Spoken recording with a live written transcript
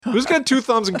Who's got 2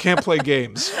 thumbs and can't play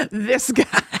games? This guy.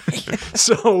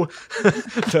 So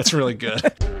that's really good.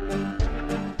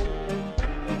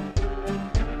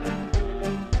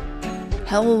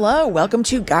 Hello, welcome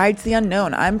to Guide to the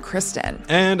Unknown. I'm Kristen.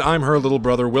 And I'm her little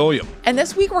brother, William. And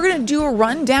this week we're going to do a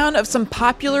rundown of some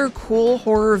popular, cool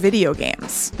horror video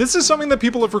games. This is something that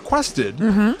people have requested,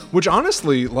 which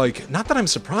honestly, not that I'm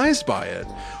surprised by it,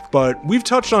 but we've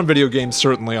touched on video games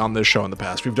certainly on this show in the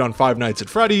past. We've done Five Nights at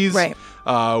Freddy's. Right.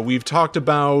 We've talked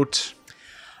about...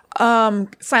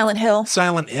 Silent Hill.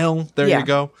 Silent Hill, there you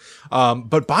go.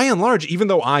 But by and large, even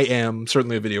though I am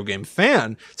certainly a video game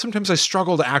fan, sometimes I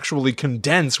struggle to actually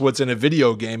condense what's in a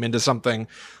video game into something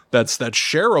that's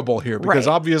shareable here. Because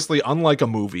obviously, unlike a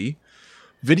movie,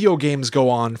 video games go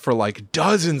on for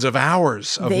dozens of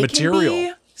hours of material. They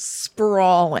can be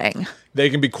sprawling. They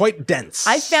can be quite dense.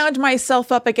 I found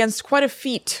myself up against quite a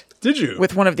feat. Did you?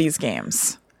 With one of these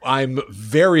games. I'm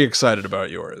very excited about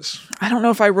yours. I don't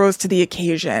know if I rose to the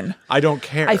occasion. I don't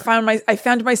care. I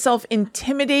found myself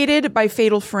intimidated by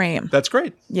Fatal Frame. That's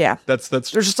great. Yeah.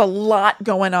 There's just a lot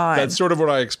going on. That's sort of what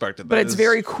I expected. But it's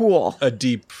very cool. A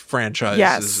deep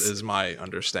franchise is my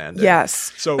understanding.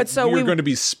 Yes. So we're going to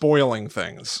be spoiling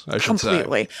things, I should say.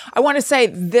 Completely. I want to say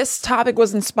this topic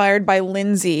was inspired by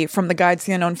Lindsay from the Guide to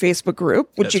the Unknown Facebook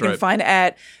group, which you can find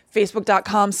at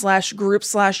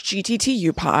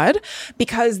facebook.com/group/GTTUpod,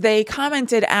 because they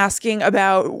commented asking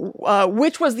about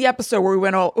which was the episode where we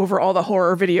went over all the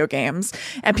horror video games.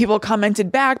 And people commented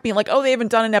back being like, oh, they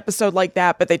haven't done an episode like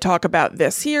that, but they talk about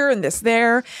this here and this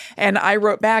there. And I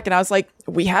wrote back and I was like,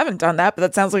 we haven't done that, but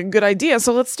that sounds like a good idea,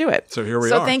 so let's do it. So here we are.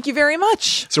 So thank you very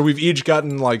much. So we've each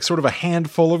gotten sort of a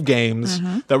handful of games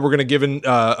that we're going to give in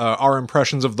our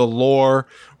impressions of the lore.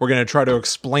 We're going to try to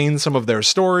explain some of their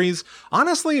stories.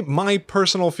 Honestly, my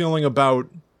personal feeling about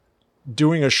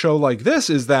doing a show like this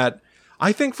is that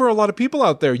I think for a lot of people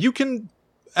out there,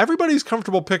 everybody's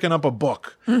comfortable picking up a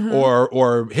book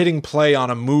or hitting play on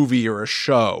a movie or a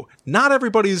show. Not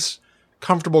everybody's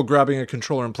comfortable grabbing a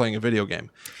controller and playing a video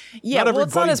game. Yeah, not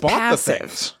it's not as passive. The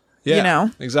things. Yeah,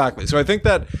 exactly. So I think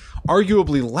that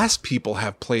arguably less people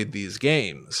have played these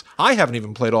games. I haven't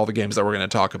even played all the games that we're going to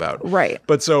talk about. Right.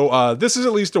 But so this is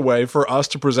at least a way for us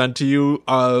to present to you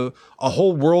a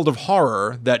whole world of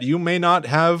horror that you may not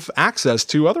have access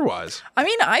to otherwise. I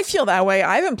mean, I feel that way.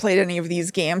 I haven't played any of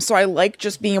these games, so I like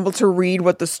just being able to read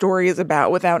what the story is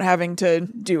about without having to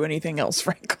do anything else,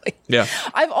 frankly. Yeah.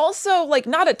 I've also,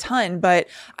 not a ton, but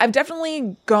I've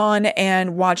definitely gone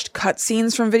and watched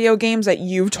cutscenes from video games that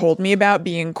you've told me about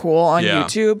being cool on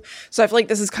YouTube. So I feel like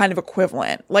this is kind of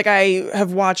equivalent. I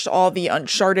have watched all the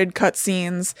Uncharted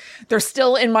cutscenes. They're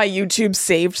still in my YouTube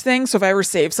saved thing, so if I ever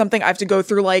save something, I have to go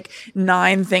through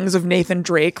 9 things of Nathan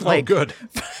Drake. Oh, good.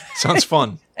 Sounds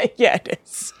fun. Yeah, it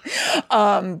is.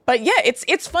 But yeah,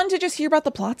 it's fun to just hear about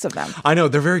the plots of them. I know,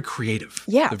 they're very creative.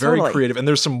 Yeah, they're very creative, and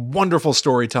there's some wonderful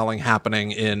storytelling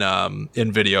happening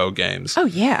in video games. Oh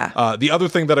yeah. The other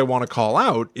thing that I want to call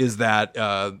out is that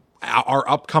our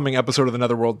upcoming episode of the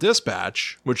Netherworld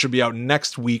Dispatch, which should be out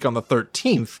next week on the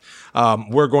 13th,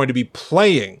 we're going to be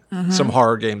playing some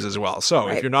horror games as well. So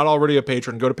if you're not already a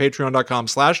patron, go to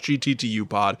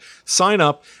patreon.com/GTTUpod, sign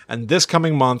up, and this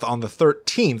coming month on the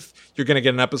 13th, you're going to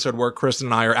get an episode where Kristen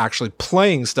and I are actually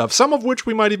playing stuff, some of which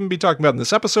we might even be talking about in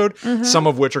this episode, some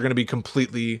of which are going to be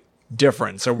completely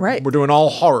different. So we're doing all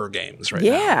horror games right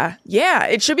now. Yeah.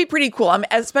 It should be pretty cool.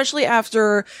 Especially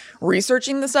after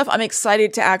researching the stuff, I'm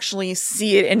excited to actually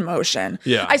see it in motion.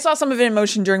 Yeah. I saw some of it in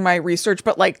motion during my research,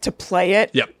 but to play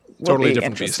it. Yep. Totally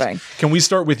different beast. Can we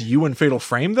start with you and Fatal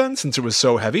Frame then, since it was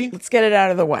so heavy? Let's get it out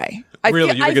of the way. I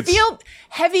feel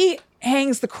heavy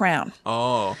hangs the crown.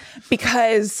 Oh.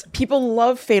 Because people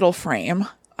love Fatal Frame.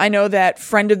 I know that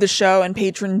friend of the show and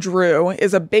patron Drew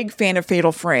is a big fan of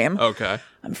Fatal Frame. Okay.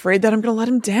 I'm afraid that I'm going to let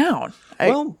him down.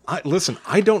 Listen,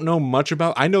 I don't know much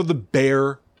about... I know the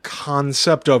bare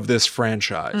concept of this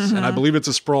franchise, and I believe it's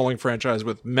a sprawling franchise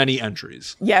with many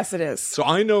entries. Yes, it is. So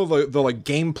I know the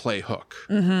gameplay hook,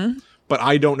 but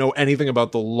I don't know anything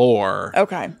about the lore.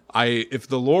 Okay. If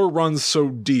the lore runs so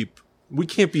deep, we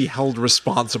can't be held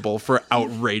responsible for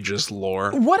outrageous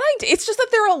lore. It's just that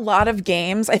there are a lot of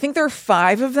games. I think there are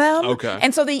 5 of them. Okay.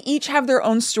 And so they each have their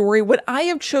own story. What I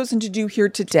have chosen to do here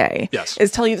today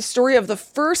is tell you the story of the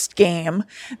first game,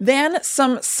 then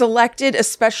some selected,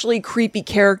 especially creepy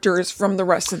characters from the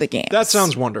rest of the game. That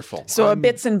sounds wonderful. So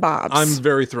bits and bobs. I'm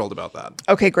very thrilled about that.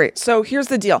 Okay, great. So here's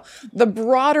the deal. The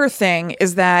broader thing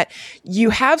is that you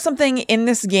have something in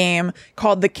this game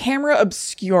called the camera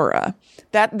obscura.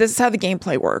 This is how the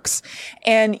gameplay works.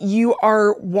 And you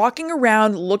are walking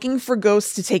around looking for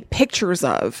ghosts to take pictures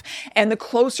of. And the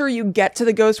closer you get to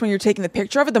the ghost when you're taking the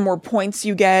picture of it, the more points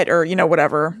you get, or,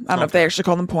 whatever. I don't know if they actually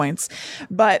call them points.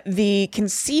 But the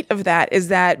conceit of that is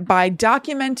that by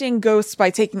documenting ghosts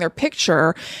by taking their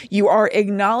picture, you are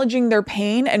acknowledging their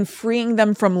pain and freeing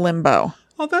them from limbo.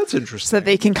 Oh, that's interesting. So that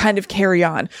they can kind of carry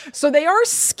on. So they are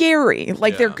scary.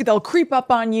 Like they'll creep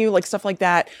up on you, like stuff like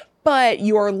that. But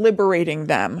you are liberating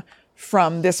them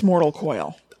from this mortal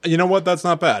coil. You know what? That's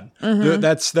not bad.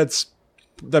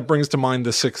 That brings to mind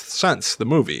The Sixth Sense, the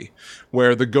movie,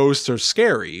 where the ghosts are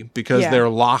scary because they're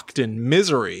locked in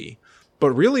misery.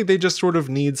 But really, they just sort of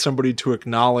need somebody to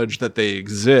acknowledge that they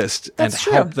exist and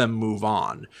help them move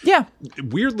on. Yeah.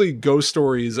 Weirdly, ghost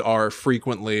stories are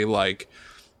frequently like,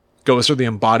 ghosts are the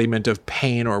embodiment of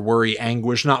pain or worry,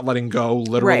 anguish, not letting go.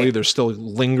 Literally, they're still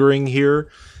lingering here.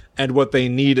 And what they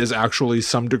need is actually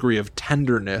some degree of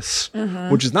tenderness,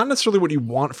 which is not necessarily what you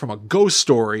want from a ghost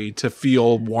story to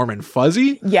feel warm and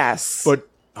fuzzy. Yes. But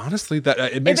honestly, that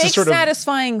it makes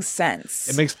satisfying sense.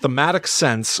 It makes thematic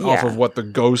sense off of what the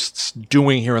ghost's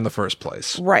doing here in the first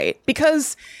place. Right.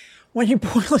 Because when you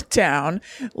boil it down,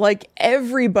 like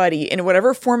everybody in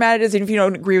whatever format it is, and if you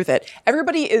don't agree with it,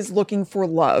 everybody is looking for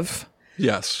love.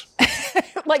 Yes.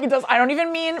 Like it does. I don't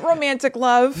even mean romantic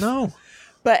love. No.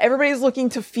 But everybody's looking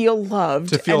to feel loved.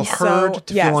 To feel heard,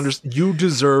 to feel understood. You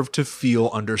deserve to feel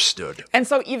understood. And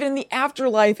so even in the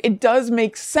afterlife, it does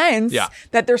make sense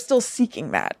that they're still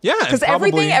seeking that. Yeah. Because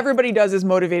everything everybody does is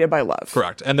motivated by love.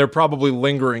 Correct. And they're probably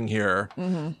lingering here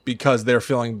because they're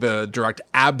feeling the direct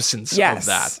absence of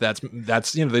that.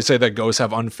 That's they say that ghosts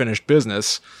have unfinished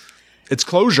business. It's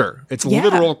closure. It's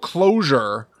literal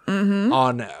closure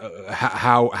on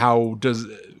how does...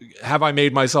 have I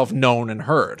made myself known and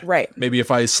heard? Right. Maybe if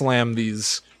I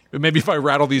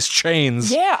rattle these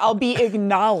chains. Yeah, I'll be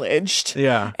acknowledged.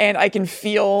 And I can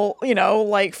feel,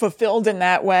 like fulfilled in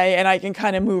that way, and I can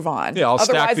kind of move on. Yeah, I'll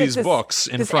stack these books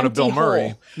in front of Bill Murray.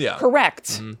 Hole. Yeah.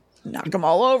 Correct. Knock them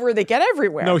all over. They get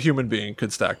everywhere. No human being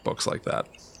could stack books like that.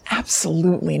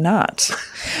 Absolutely not.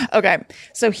 Okay,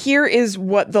 so here is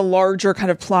what the larger kind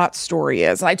of plot story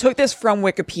is. And I took this from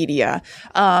Wikipedia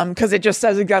because it just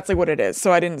says exactly what it is.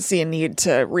 So I didn't see a need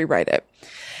to rewrite it.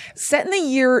 Set in the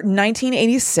year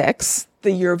 1986,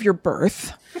 the year of your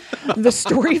birth, the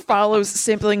story follows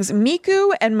siblings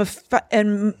Miku and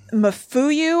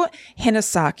Mafuyu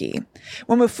Hinasaki.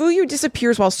 When Mafuyu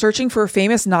disappears while searching for a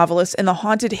famous novelist in the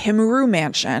haunted Himuru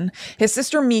mansion, his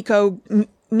sister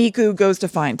Miku goes to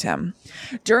find him.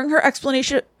 During her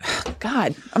exploration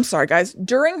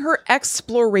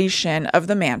of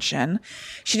the mansion,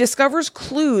 she discovers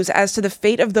clues as to the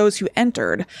fate of those who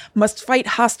entered, must fight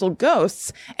hostile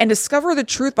ghosts, and discover the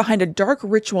truth behind a dark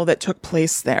ritual that took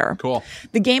place there. Cool.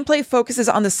 The gameplay focuses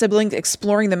on the siblings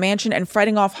exploring the mansion and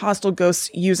fighting off hostile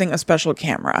ghosts using a special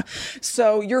camera.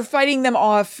 So you're fighting them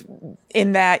off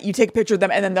in that you take a picture of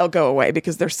them and then they'll go away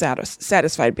because they're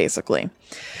satisfied, basically.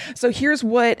 So here's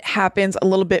what happens a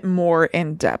little bit more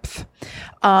in depth.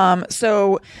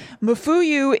 So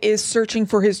Mafuyu is searching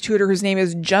for his tutor, whose name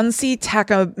is Junsei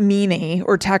Takamine,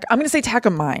 I'm going to say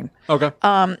Takamine. Okay.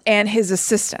 And his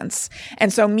assistants.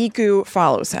 And so Miku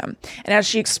follows him. And as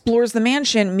she explores the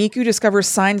mansion, Miku discovers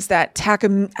signs that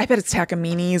I bet it's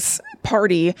Takamine's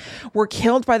party were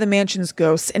killed by the mansion's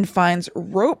ghosts and finds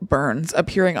rope burns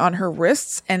appearing on her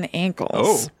wrists and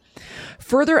ankles. Oh.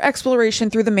 Further exploration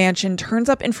through the mansion turns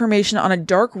up information on a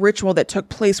dark ritual that took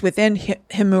place within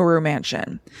Himuru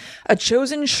Mansion. A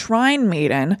chosen shrine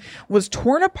maiden was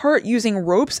torn apart using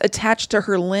ropes attached to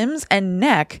her limbs and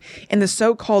neck in the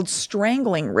so-called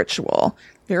strangling ritual.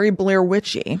 Very Blair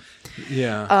Witchy.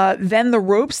 Yeah. Then the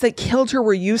ropes that killed her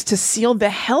were used to seal the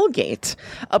Hellgate,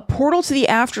 a portal to the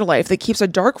afterlife that keeps a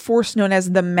dark force known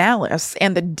as the Malice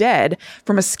and the dead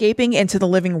from escaping into the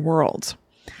living world.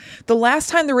 The last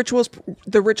time the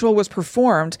ritual was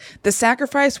performed, the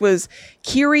sacrifice was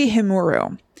Kiri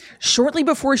Himuru. Shortly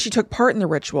before she took part in the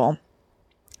ritual,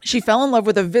 she fell in love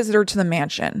with a visitor to the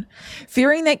mansion.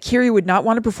 Fearing that Kiri would not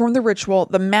want to perform the ritual,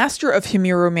 the master of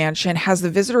Himuru Mansion has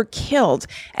the visitor killed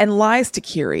and lies to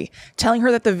Kiri, telling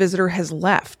her that the visitor has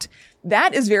left.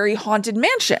 That is very Haunted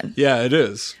Mansion. Yeah, it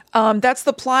is. That's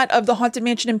the plot of the Haunted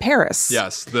Mansion in Paris.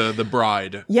 Yes, the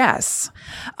bride. Yes.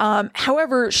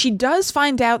 However, she does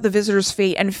find out the visitor's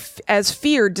fate and, as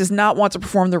feared, does not want to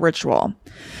perform the ritual.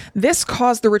 This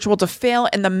caused the ritual to fail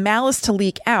and the malice to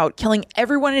leak out, killing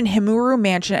everyone in Himuru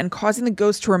Mansion and causing the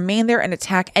ghost to remain there and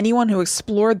attack anyone who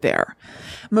explored there.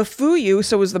 Mafuyu,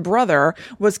 so was the brother,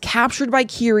 was captured by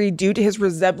Kiri due to his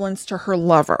resemblance to her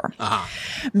lover.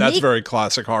 Uh-huh. That's very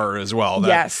classic horror as well. That,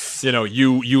 yes.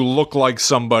 You look like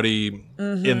somebody somebody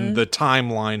in the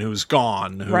timeline who's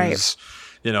gone, who's, Right.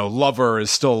 lover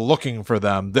is still looking for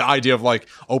them. The idea of like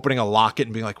opening a locket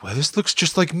and being like, well, this looks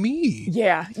just like me.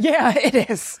 Yeah, it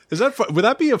is. Would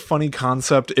that be a funny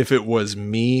concept if it was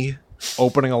me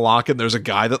opening a locket and there's a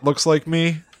guy that looks like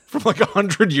me from like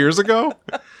 100 years ago?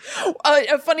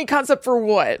 A funny concept for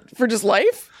what? For just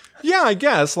life? Yeah, I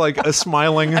guess like a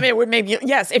smiling. I mean, it would maybe,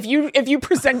 yes, if you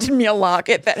presented me a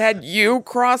locket that had you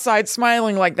cross-eyed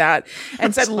smiling like that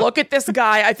and said, look at this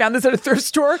guy, I found this at a thrift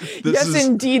store.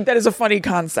 Indeed, that is a funny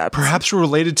concept. Perhaps you're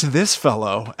related to this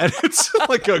fellow. And it's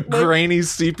like a grainy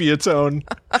sepia tone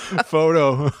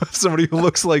photo of somebody who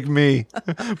looks like me,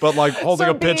 but like holding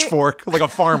a pitchfork, like a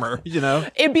farmer,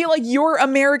 It'd be like your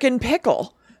American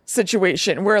Pickle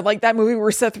situation where like that movie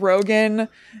where Seth Rogen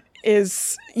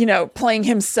is, playing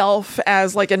himself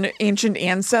as like an ancient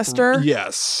ancestor.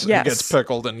 Yes. He gets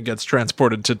pickled and gets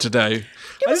transported to today.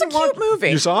 It was a cute movie.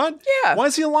 You saw it? Yeah. Why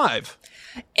is he alive?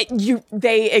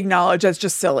 They acknowledge that's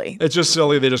just silly. It's just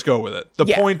silly. They just go with it. The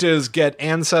point is get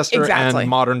ancestor and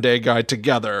modern day guy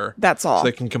together. That's all. So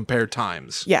they can compare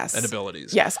times and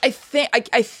abilities. Yes. I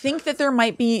think that there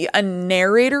might be a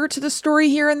narrator to the story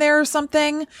here and there or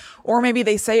something, or maybe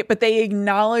they say it, but they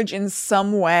acknowledge in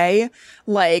some way,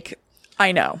 like,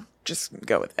 I know, just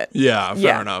go with it. Yeah,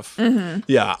 fair enough. Mm-hmm.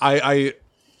 Yeah, I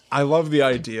love the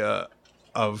idea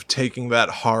of taking that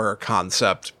horror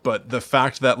concept, but the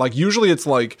fact that like usually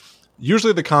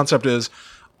the concept is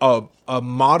a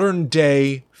modern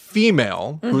day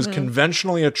female who's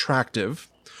conventionally attractive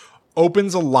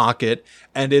opens a locket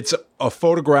and it's a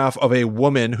photograph of a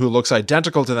woman who looks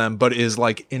identical to them but is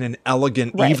like in an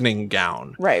elegant evening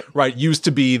gown. Right. Used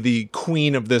to be the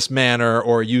queen of this manor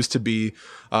or used to be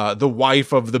the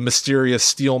wife of the mysterious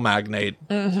steel magnate.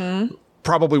 Mm-hmm.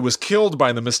 Probably was killed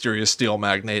by the mysterious steel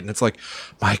magnate. And it's like,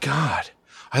 my God,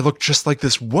 I look just like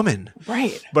this woman.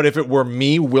 Right. But if it were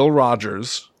me, Will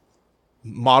Rogers,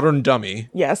 modern dummy.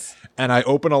 Yes. And I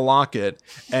open a locket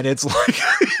and it's like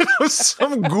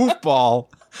some goofball.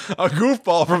 A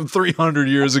goofball from 300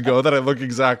 years ago that I look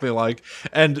exactly like.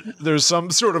 And there's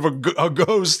some sort of a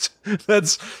ghost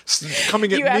that's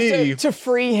coming at me. You have to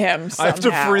free him somehow. I have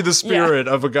to free the spirit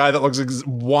of a guy that looks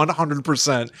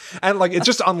 100%. And like, it's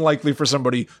just unlikely for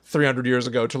somebody 300 years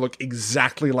ago to look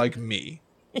exactly like me.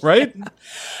 Right?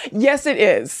 Yes, it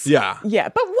is. Yeah. Yeah.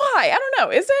 But why? I don't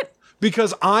know. Is it?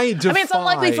 Because it's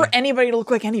unlikely for anybody to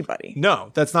look like anybody.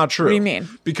 No, that's not true. What do you mean?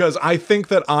 Because I think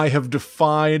that I have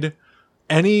defied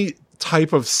any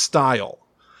type of style.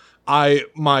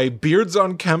 My beard's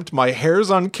unkempt, my hair's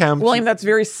unkempt. William, that's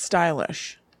very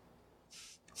stylish.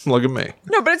 Look at me.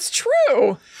 No, but it's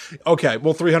true. Okay,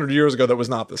 well, 300 years ago, that was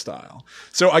not the style.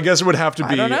 So I guess it would have to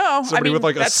be somebody with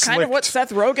like that's kind of what Seth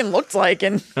Rogen looked like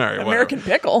in American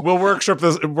Pickle. We'll workshop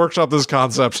this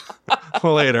concept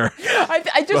later.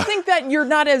 I just think that you're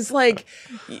not as like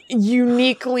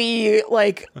uniquely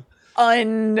like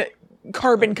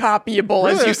carbon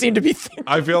copyable as you seem to be thinking.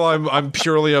 I feel I'm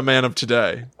purely a man of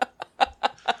today.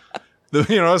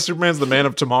 Superman's the man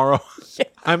of tomorrow. Yeah.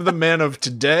 I'm the man of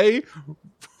today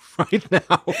right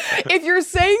now. If you're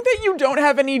saying that you don't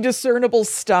have any discernible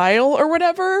style or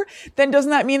whatever, then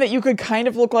doesn't that mean that you could kind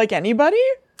of look like anybody?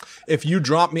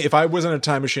 If I was in a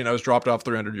time machine, I was dropped off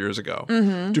 300 years ago.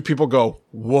 Mm-hmm. Do people go,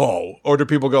 whoa? Or do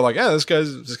people go like, yeah, this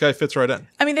guy fits right in?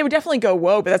 I mean, they would definitely go,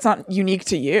 whoa, but that's not unique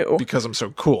to you. Because I'm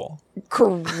so cool.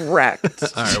 Correct.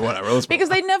 All right, whatever. Because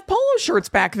they didn't have polo shirts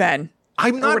back then.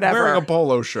 I'm not wearing a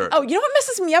polo shirt. Oh, you know what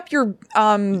messes me up? Your,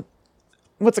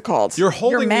 what's it called?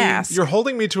 Your mask. You're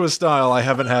holding me to a style I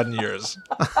haven't had in years.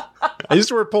 I used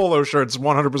to wear polo shirts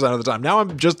 100% of the time. Now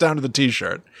I'm just down to the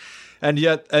t-shirt. And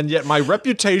yet my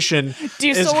reputation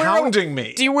is hounding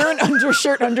me. Do you wear an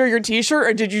undershirt under your t-shirt,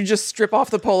 or did you just strip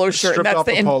off the polo shirt? Stripped off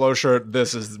the polo shirt.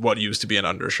 This is what used to be an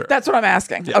undershirt. That's what I'm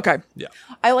asking. Yeah. Okay. Yeah.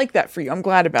 I like that for you. I'm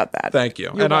glad about that. Thank you.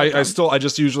 And I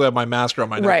just usually have my mask around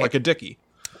my neck like a dickie.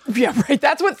 Yeah, right.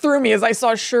 That's what threw me is I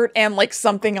saw a shirt and like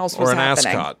something else was happening. Or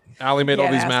an ascot. Allie made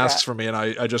all these masks for me, and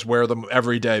I just wear them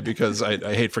every day because I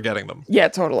hate forgetting them. Yeah,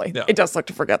 totally. Yeah. It does suck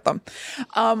to forget them.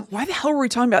 Why the hell were we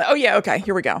talking about that? Oh, yeah, okay,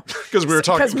 here we go. Because we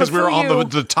were on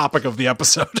the topic of the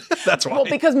episode. That's why. Well,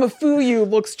 because Mafuyu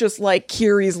looks just like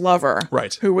Kiri's lover.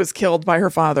 Right. Who was killed by her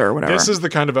father or whatever. This is the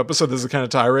kind of episode, this is the kind of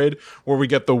tirade where we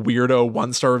get the weirdo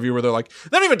 1-star review where they're like,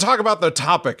 they don't even talk about the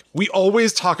topic. We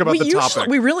always talk about the topic.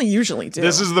 We really usually do.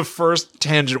 This is the first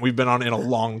tangent we've been on in a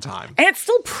long time. And it's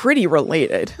still pretty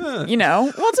related, you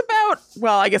know? Well, it's about,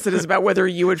 I guess it is about whether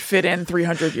you would fit in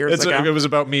 300 years ago. It was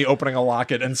about me opening a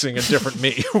locket and seeing a different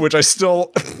me, which I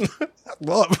still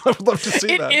love. I would love to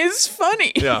see that. It is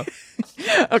funny. Yeah.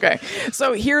 Okay,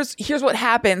 so here's what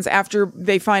happens after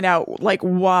they find out like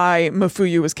why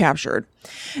Mafuyu was captured.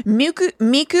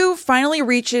 Miku finally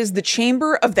reaches the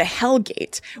chamber of the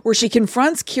Hellgate, where she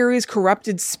confronts Kiri's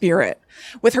corrupted spirit.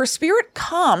 With her spirit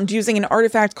calmed using an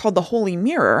artifact called the Holy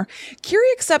Mirror,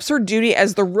 Kiri accepts her duty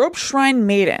as the Rope Shrine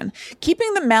Maiden,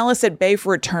 keeping the malice at bay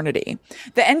for eternity.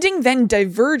 The ending then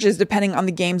diverges depending on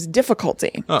the game's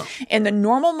difficulty. Oh. In the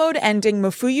normal mode ending,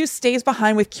 Mafuyu stays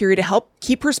behind with Kiri to help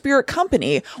keep her spirit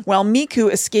company, while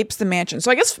Miku escapes the mansion.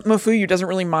 So I guess Mafuyu doesn't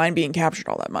really mind being captured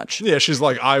all that much. Yeah, she's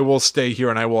like, I will stay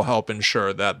here and I will help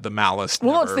ensure that the malice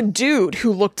Well, never... it's the dude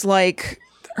who looked like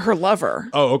her lover.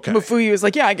 Oh, okay. Mafuyu is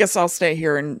like, yeah, I guess I'll stay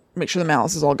here and make sure the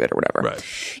malice is all good or whatever.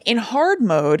 Right. In hard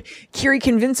mode, Kiri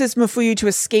convinces Mafuyu to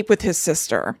escape with his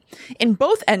sister. In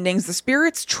both endings, the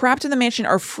spirits trapped in the mansion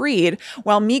are freed,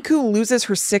 while Miku loses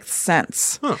her sixth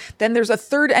sense. Huh. Then there's a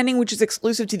third ending, which is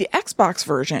exclusive to the Xbox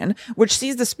version, which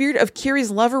sees the spirit of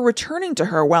Kiri's lover returning to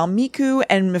her, while Miku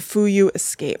and Mafuyu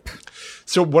escape.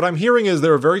 So what I'm hearing is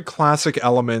there are very classic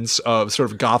elements of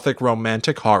sort of gothic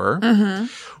romantic horror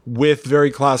with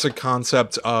very classic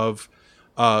concepts of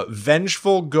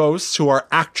vengeful ghosts who are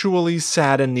actually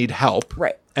sad and need help.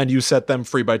 Right. And you set them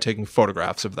free by taking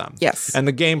photographs of them. Yes. And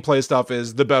the gameplay stuff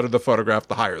is the better the photograph,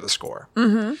 the higher the score.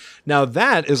 Now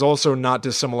that is also not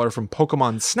dissimilar from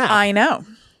Pokemon Snap. I know.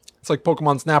 It's like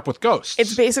Pokemon Snap with ghosts.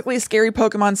 It's basically scary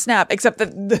Pokemon Snap, except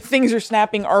that the things you're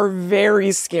snapping are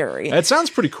very scary. It sounds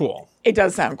pretty cool. It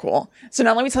does sound cool. So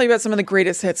now let me tell you about some of the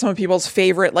greatest hits, some of people's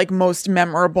favorite, like most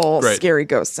memorable scary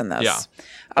ghosts in this. Yeah.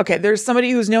 Okay, there's somebody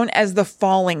who's known as the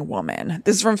Falling Woman.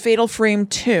 This is from Fatal Frame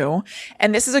 2,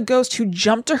 and this is a ghost who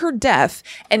jumped to her death,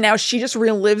 and now she just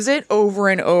relives it over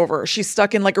and over. She's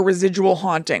stuck in like a residual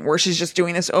haunting where she's just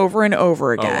doing this over and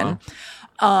over again. wow.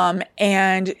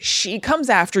 And she comes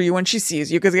after you when she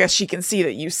sees you, because I guess she can see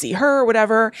that you see her or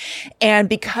whatever. And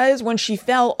because when she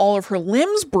fell, all of her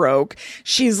limbs broke,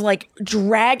 she's like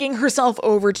dragging herself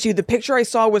over to the picture I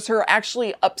saw was her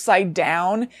actually upside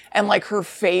down, and like her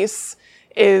face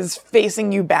is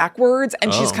facing you backwards,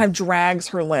 and she just kind of drags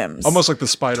her limbs. Almost like the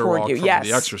spider toward walk you. from Yes.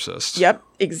 The Exorcist. Yep,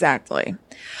 exactly.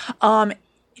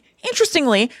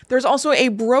 Interestingly, there's also a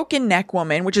broken neck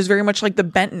woman, which is very much like the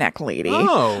bent neck lady.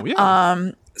 Oh,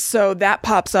 yeah. So that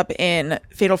pops up in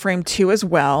Fatal Frame 2 as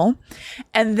well.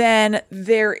 And then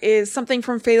there is something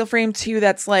from Fatal Frame 2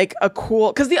 that's like a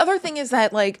cool, because the other thing is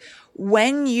that like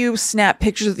when you snap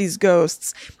pictures of these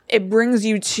ghosts, it brings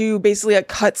you to basically a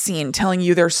cutscene telling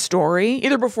you their story,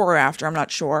 either before or after, I'm not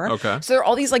sure. Okay. So there are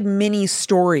all these like mini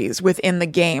stories within the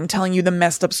game telling you the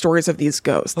messed up stories of these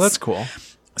ghosts. Well, that's cool.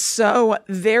 So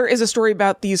there is a story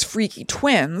about these freaky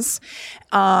twins,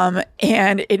 and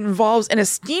it involves an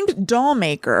esteemed doll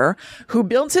maker who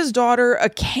builds his daughter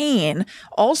Akane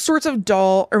all sorts of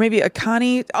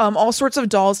Akane, all sorts of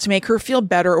dolls to make her feel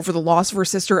better over the loss of her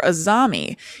sister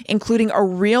Azami, including a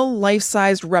real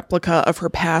life-sized replica of her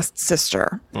past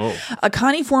sister. Oh.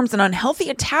 Akane forms an unhealthy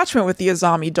attachment with the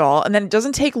Azami doll, and then it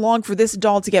doesn't take long for this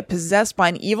doll to get possessed by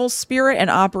an evil spirit and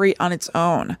operate on its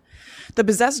own. The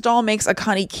possessed doll makes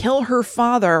Akane kill her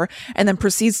father and then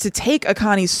proceeds to take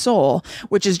Akane's soul,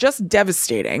 which is just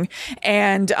devastating.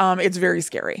 And it's very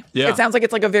scary. Yeah. It sounds like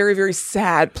it's like a very, very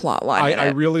sad plot line. I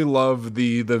really love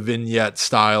the vignette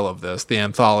style of this, the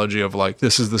anthology of like,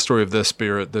 this is the story of this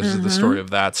spirit, this is the story of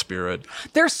that spirit.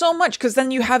 There's so much, because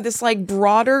then you have this like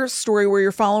broader story where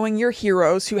you're following your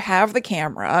heroes who have the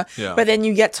camera, but then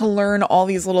you get to learn all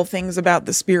these little things about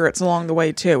the spirits along the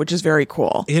way too, which is very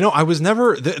cool. You know, I was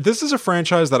never, this is a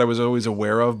franchise that I was always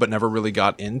aware of, but never really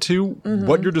got into.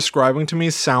 What you're describing to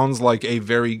me sounds like a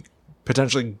very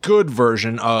potentially good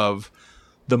version of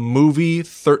the movie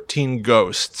 13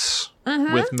 Ghosts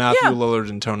with Matthew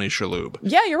Lillard and Tony Shalhoub.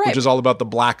 Yeah, you're right. Which is all about the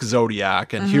Black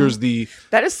Zodiac. And here's the...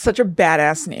 That is such a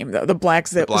badass name, though. The Black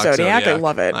Zodiac. I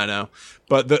love it. I know.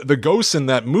 But the ghosts in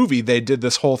that movie, they did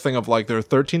this whole thing of like, there are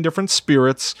 13 different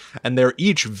spirits, and they're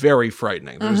each very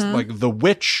frightening. There's like the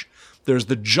witch, there's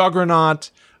the Juggernaut,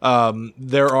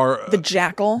 there are the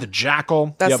Jackal. The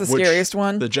Jackal. That's the scariest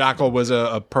one. The Jackal was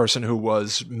a person who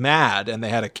was mad, and they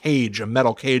had a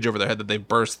metal cage over their head that they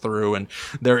burst through, and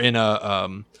they're in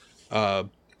a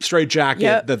straight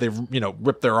jacket that they've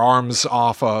ripped their arms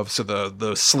off of, so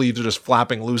the sleeves are just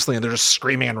flapping loosely, and they're just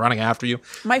screaming and running after you.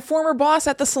 My former boss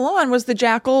at the salon was the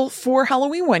Jackal for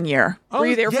Halloween one year. Were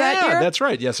you there for that year? Yeah, that's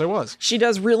right. Yes, I was. She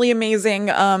does really amazing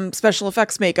special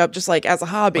effects makeup, just like as a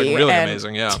hobby. Like really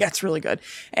amazing, yeah. Yeah, it's really good.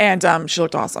 And she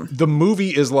looked awesome. The movie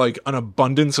is like an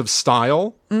abundance of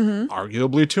style,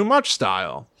 arguably too much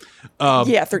style.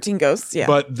 Yeah, 13 ghosts. Yeah.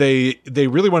 But they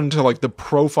really went into like the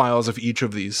profiles of each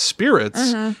of these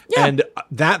spirits. Yeah. And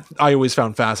that I always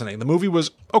found fascinating. The movie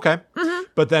was okay.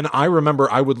 But then I remember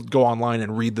I would go online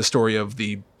and read the story of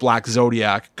the Black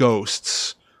Zodiac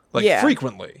ghosts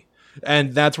frequently.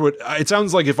 And that's what it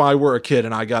sounds like. If I were a kid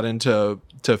and I got into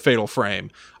Fatal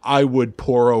Frame, I would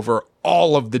pore over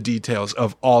all of the details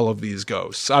of all of these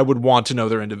ghosts. I would want to know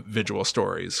their individual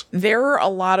stories. There are a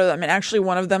lot of them, and actually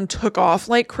one of them took off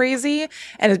like crazy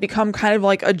and has become kind of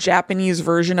like a Japanese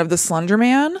version of the Slender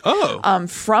Man.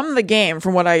 From the game,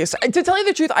 from what to tell you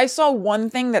the truth, I saw one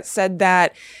thing that said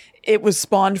that it was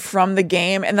spawned from the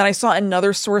game, and then I saw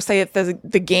another source say that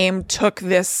the game took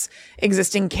this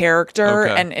existing character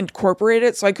and incorporated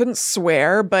it, so I couldn't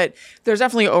swear, but there's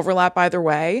definitely overlap either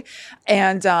way.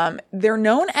 And they're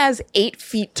known as 8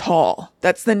 feet tall.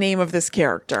 That's the name of this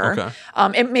character.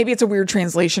 And maybe it's a weird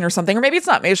translation or something, or maybe it's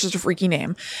not. Maybe it's just a freaky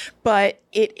name. But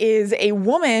it is a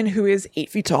woman who is 8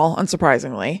 feet tall,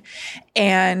 unsurprisingly.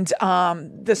 And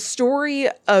the story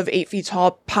of 8 feet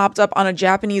tall popped up on a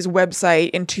Japanese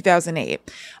website in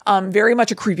 2008. Very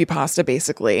much a creepypasta,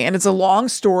 basically. And it's a long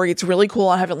story. It's really cool.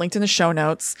 I have it linked in the show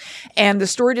notes. And the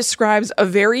story describes a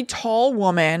very tall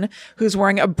woman who's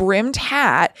wearing a brimmed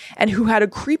hat and who had a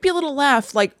creepy little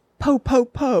laugh like, po, po,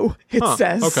 po, it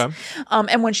says. Okay.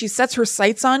 And when she sets her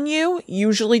sights on you,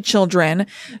 usually children,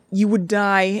 you would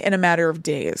die in a matter of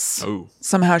days. Oh.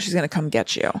 Somehow she's going to come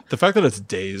get you. The fact that it's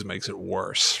days makes it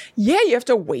worse. Yeah, you have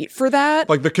to wait for that.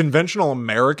 Like the conventional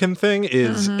American thing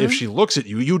is if she looks at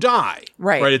you, you die.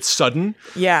 Right. Right. It's sudden.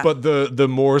 Yeah. But the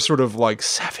more sort of like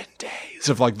 7 days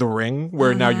of like The Ring,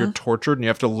 where now you're tortured and you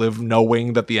have to live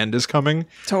knowing that the end is coming.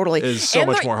 Totally. Is so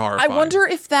much more horrifying. I wonder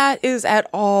if that is at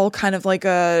all kind of like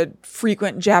a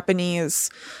frequent Japanese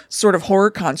sort of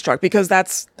horror construct, because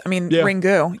that's,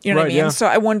 Ringu, you know what I mean? Yeah. So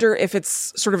I wonder if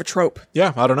it's sort of a trope.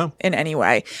 Yeah, I don't know. In any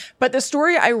way. But the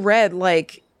story I read,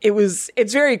 like,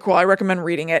 it's very cool. I recommend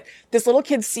reading it. This little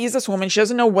kid sees this woman. She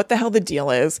doesn't know what the hell the deal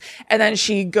is. And then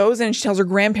she goes in and she tells her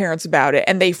grandparents about it,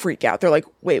 and they freak out. They're like,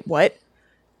 wait, what?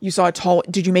 You saw a tall,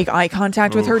 did you make eye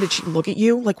contact with her? Did she look at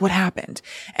you? Like, what happened?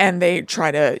 And they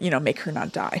try to, make her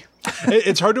not die.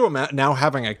 It's hard to imagine now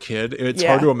having a kid. It's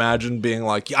hard to imagine being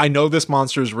like, I know this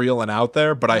monster is real and out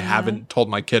there, but I haven't told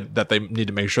my kid that they need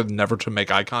to make sure never to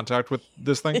make eye contact with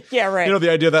this thing. Yeah, right. You know,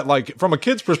 the idea that like from a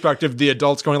kid's perspective, the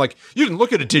adult's going like, you didn't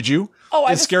look at it, did you?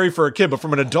 It's scary for a kid, but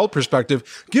from an adult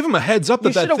perspective, give him a heads up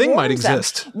that thing might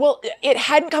exist. Well, it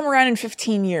hadn't come around in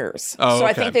 15 years. So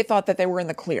I think they thought that they were in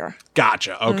the clear.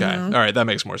 Gotcha. Okay. All right. That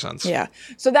makes more sense. Yeah.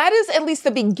 So that is at least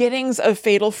the beginnings of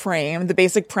Fatal Frame, the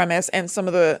basic premise, and some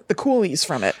of the coolies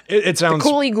from it. It sounds... The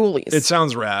coolie ghoulies. It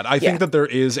sounds rad. I think that there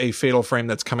is a Fatal Frame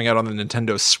that's coming out on the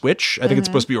Nintendo Switch. I think it's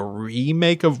supposed to be a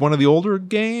remake of one of the older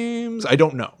games. I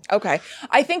don't know. Okay.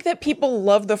 I think that people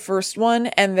love the first one,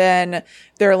 and then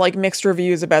there are like mixed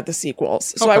reviews about the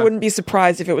sequels. So I wouldn't be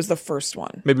surprised if it was the first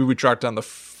one. Maybe we track down the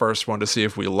first one to see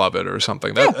if we love it or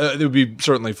something. That it would be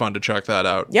certainly fun to check that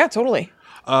out. Yeah, totally.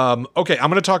 Okay, I'm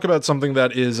going to talk about something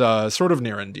that is sort of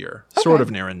near and dear. Okay. Sort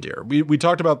of near and dear. We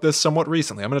talked about this somewhat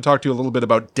recently. I'm going to talk to you a little bit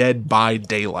about Dead by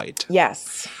Daylight.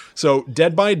 Yes. So,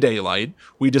 Dead by Daylight,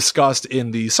 we discussed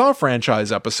in the Saw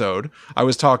franchise episode. I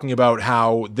was talking about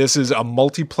how this is a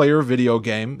multiplayer video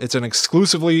game. It's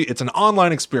an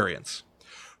online experience.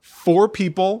 4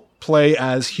 people play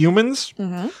as humans.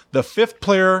 The 5th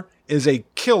player is a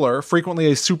killer, frequently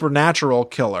a supernatural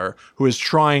killer, who is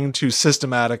trying to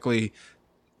systematically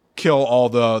kill all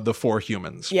the 4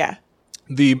 humans. Yeah.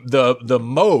 The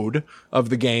mode of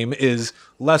the game is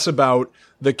less about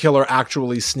the killer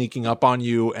actually sneaking up on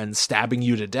you and stabbing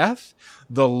you to death.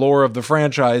 The lore of the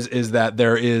franchise is that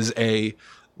there is a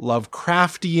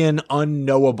Lovecraftian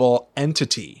unknowable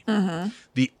entity.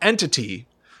 The entity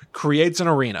creates an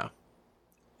arena.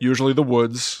 Usually the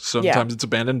woods, sometimes it's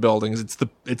abandoned buildings.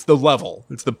 It's the level.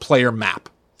 It's the player map.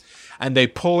 And they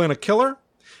pull in a killer,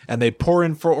 and they pour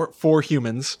in 4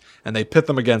 humans, and they pit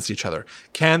them against each other.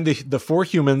 Can the 4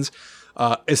 humans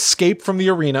escape from the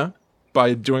arena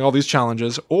by doing all these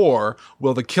challenges, or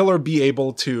will the killer be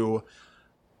able to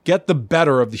get the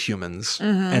better of the humans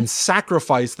and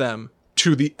sacrifice them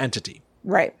to the entity?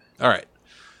 Right. All right.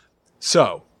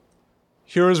 So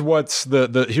here's what's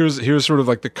here's sort of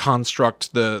like the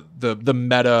construct, the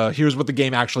meta. Here's what the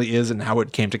game actually is and how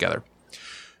it came together.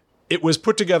 It was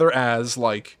put together as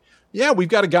like, yeah, we've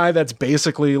got a guy that's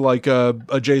basically like a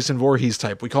Jason Voorhees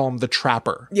type. We call him the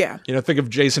Trapper. Yeah. You know, think of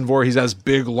Jason Voorhees as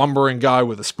big lumbering guy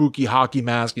with a spooky hockey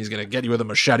mask. He's going to get you with a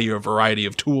machete or a variety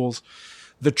of tools.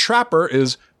 The Trapper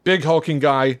is big hulking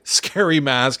guy, scary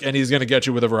mask, and he's going to get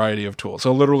you with a variety of tools.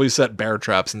 He'll literally set bear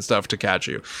traps and stuff to catch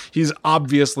you. He's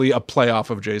obviously a playoff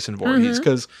of Jason Voorhees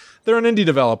because they're an indie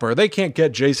developer. They can't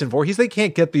get Jason Voorhees. They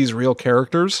can't get these real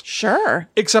characters. Sure.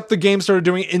 Except the game started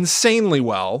doing insanely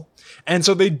well. And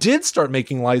so they did start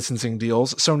making licensing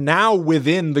deals. So now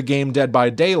within the game Dead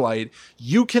by Daylight,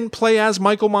 you can play as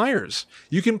Michael Myers.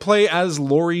 You can play as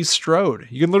Laurie Strode.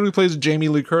 You can literally play as Jamie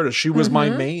Lee Curtis. She was my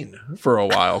main for a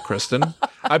while, Kristen.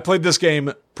 I played this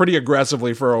game pretty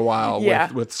aggressively for a while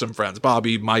with some friends,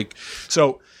 Bobby, Mike.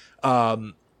 So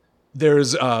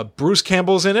there's Bruce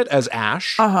Campbell's in it as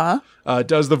Ash.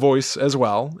 Does the voice as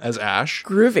well as Ash.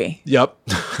 Groovy. Yep.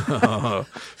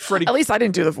 Freddie. At least I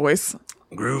didn't do the voice.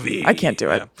 Groovy. I can't do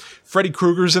it. Freddy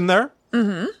Krueger's in there.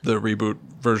 The reboot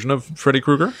version of Freddy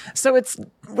Krueger. So what's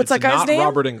that guy's name?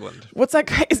 Robert Englund. What's that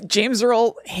guy? Is James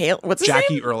Earl Haley? What's his name?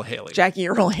 Jackie Earl Haley. Jackie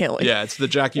Earl Haley. Yeah, it's the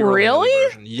Jackie Earl Haley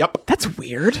version. Yep. That's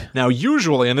weird. Now,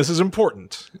 usually, and this is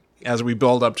important as we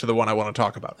build up to the one I want to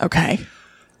talk about. Okay.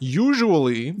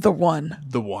 Usually, the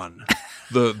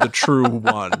true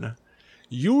one.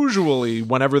 Usually,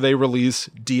 whenever they release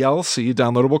DLC,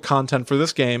 downloadable content for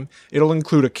this game, it'll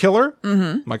include a killer,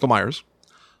 Michael Myers,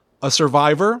 a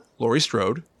survivor, Laurie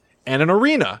Strode, and an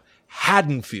arena,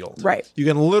 Haddonfield. Right. You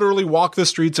can literally walk the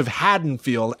streets of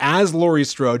Haddonfield as Laurie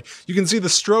Strode. You can see the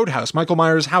Strode house, Michael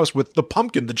Myers' house, with the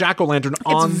pumpkin, the jack-o'-lantern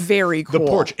on very cool. the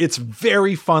porch. It's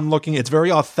very fun looking. It's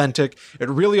very authentic. It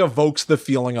really evokes the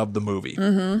feeling of the movie.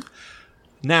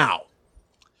 Now,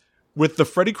 with the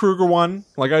Freddy Krueger one,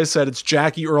 like I said, it's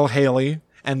Jackie Earl Haley,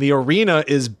 and the arena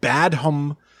is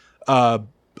Badham.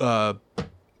 What's the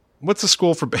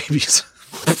school for babies?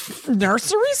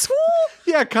 Nursery school?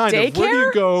 Yeah, kind Daycare? of. Where do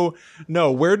you go?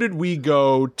 No, where did we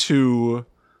go to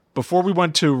before we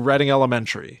went to Reading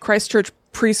Elementary? Christchurch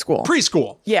Preschool.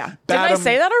 Preschool. Yeah. Didn't I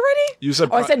say that already? You said.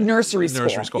 I said nursery school.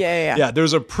 Nursery school. Yeah. Yeah,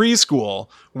 there's a preschool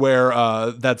where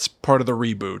that's part of the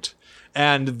reboot.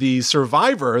 And the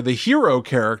survivor, the hero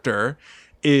character,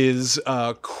 is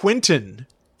Quentin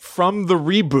from the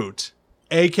reboot,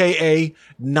 a.k.a.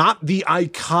 not the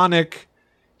iconic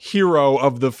hero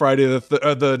of the Friday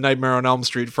the Nightmare on Elm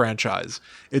Street franchise.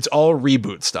 It's all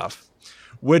reboot stuff,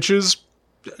 which is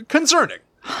concerning.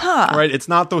 Right? It's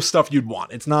not the stuff you'd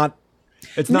want. It's not.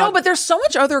 No, but there's so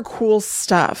much other cool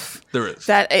stuff. There is.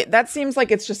 That seems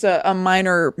like it's just a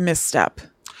minor misstep.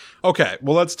 Okay,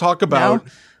 well, let's talk about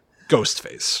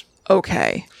Ghostface.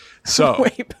 Okay. So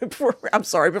wait, before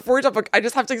we talk, I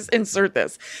just have to insert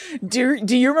this. Do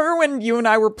you remember when you and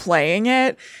I were playing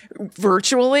it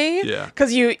virtually? Yeah. Because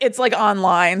it's like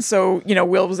online, so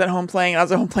Will was at home playing, and I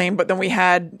was at home playing, but then we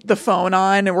had the phone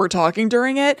on and we're talking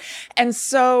during it. And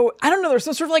so I don't know, there's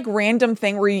some sort of like random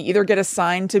thing where you either get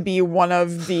assigned to be one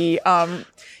of the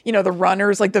the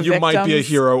runners, like the victims. You might be a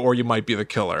hero or you might be the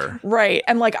killer. Right.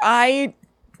 And like I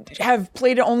have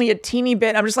played it only a teeny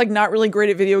bit. I'm just like not really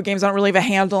great at video games. I don't really have a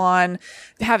handle on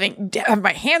have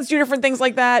my hands do different things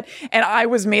like that. And I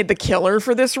was made the killer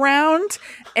for this round,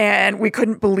 and we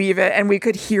couldn't believe it. And we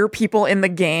could hear people in the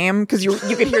game because you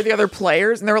could hear the other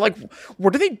players, and they were like,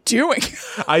 "What are they doing?"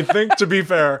 I think, to be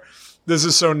fair, this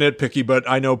is so nitpicky, but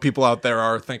I know people out there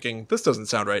are thinking, this doesn't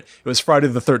sound right. It was Friday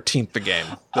the 13th, the game,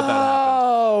 that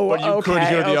happened. But you could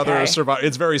hear the other survivor.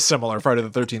 It's very similar, Friday the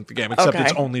 13th, the game, except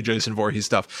it's only Jason Voorhees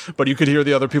stuff. But you could hear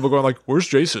the other people going like, where's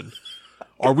Jason?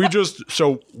 Are we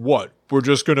so what? We're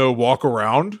just going to walk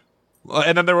around?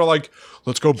 And then they were like,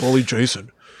 let's go bully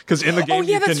Jason. Because in the game,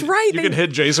 you can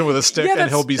hit Jason with a stick and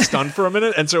he'll be stunned for a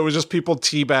minute. And so it was just people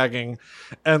teabagging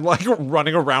and like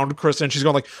running around Kristen. And she's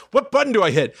going like, what button do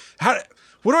I hit?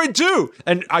 What do I do?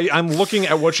 And I'm looking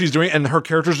at what she's doing, and her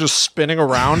character's just spinning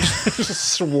around,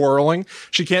 just swirling.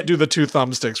 She can't do the two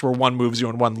thumbsticks where one moves you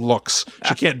and one looks.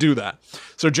 She can't do that.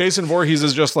 So Jason Voorhees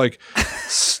is just like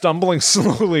stumbling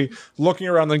slowly, looking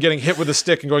around, then getting hit with a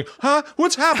stick and going, huh?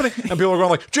 What's happening? And people are going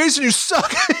like, Jason, you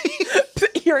suck.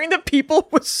 Hearing the people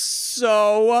was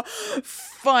so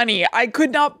funny. I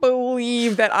could not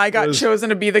believe that I got chosen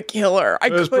to be the killer.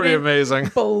 It was pretty amazing.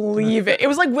 Believe it. It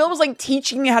was like Will was like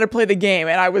teaching me how to play the game,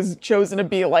 and I was chosen to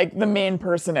be like the main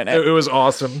person in it. It was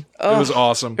awesome. It was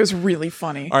awesome. It was really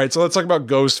funny. All right, so let's talk about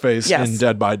Ghostface in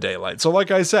Dead by Daylight. So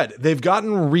like I said, they've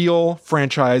gotten real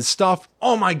franchise stuff.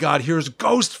 Oh my God, here's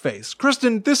Ghostface.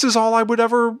 Kristen, this is all I could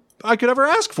ever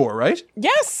ask for, right?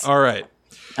 Yes. All right.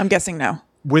 I'm guessing no.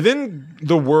 Within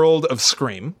the world of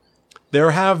Scream, there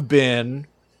have been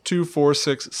 2, 4,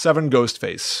 6, 7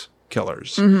 Ghostface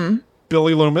killers. Mm-hmm.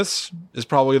 Billy Loomis is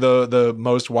probably the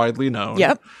most widely known.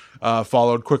 Yep.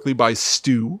 Followed quickly by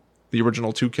Stu, the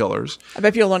original 2 killers. I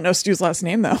bet people don't know Stu's last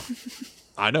name, though.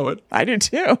 I know it. I do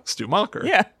too. Stu Macher.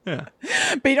 Yeah. Yeah.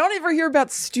 But you don't ever hear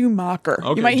about Stu Macher.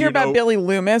 Okay, You might do hear you about know- Billy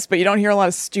Loomis, but you don't hear a lot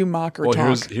of Stu Macher Well,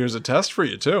 talk. here's a test for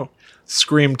you, too.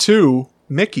 Scream 2,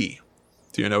 Mickey.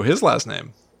 Do you know his last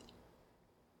name?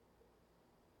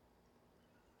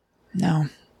 No.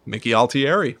 Mickey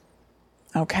Altieri.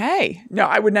 Okay. No,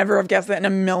 I would never have guessed that in a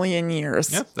million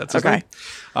years. Yeah, that's his okay.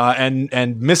 name.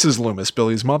 And Mrs. Loomis,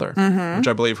 Billy's mother, Mm-hmm. which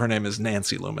I believe her name is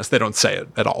Nancy Loomis. They don't say it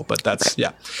at all, but that's,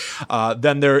 yeah.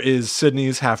 Then there is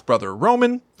Sydney's half-brother,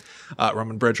 Roman.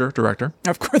 Roman Bridger, director.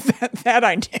 Of course, that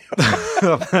I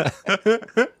knew.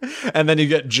 And then you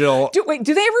get Jill. Do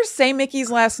they ever say Mickey's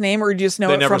last name, or do you just know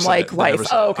They it never from say like it. They life? never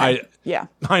say Oh, it. okay. Yeah.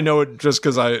 I know it just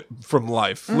because from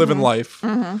life, living life,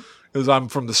 because I'm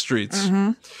from the streets.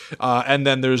 And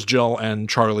then there's Jill and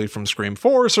Charlie from Scream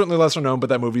 4, certainly lesser known, but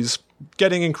that movie's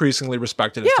getting increasingly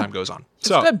respected as Yeah. time goes on.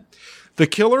 So good. the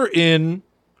killer in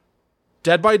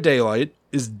Dead by Daylight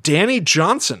is Danny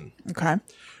Johnson, Okay.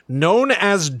 known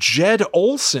as Jed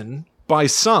Olson by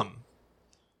some.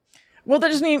 Well,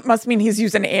 that just must mean he's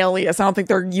used an alias. I don't think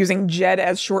they're using Jed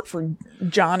as short for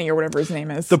Johnny or whatever his name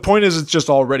is. The point is, it's just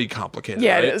already complicated.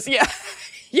 yeah, right? it is. Yeah.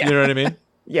 Yeah. You know what I mean?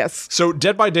 Yes. So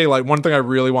Dead by Daylight, one thing I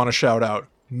really want to shout out,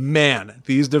 man,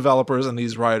 these developers and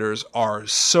these writers are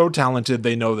so talented.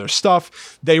 They know their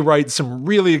stuff. They write some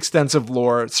really extensive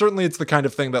lore. Certainly it's the kind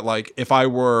of thing that, like, if I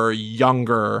were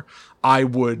younger, I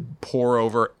would pour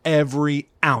over every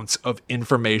ounce of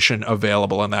information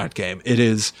available in that game. It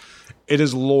is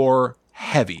lore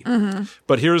heavy.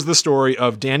 But here's the story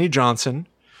of Danny Johnson,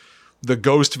 the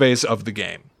ghost face of the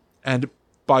game. And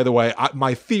by the way,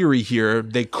 my theory here,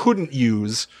 they couldn't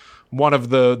use one of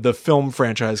the film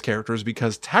franchise characters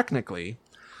because technically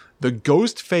the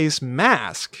ghost face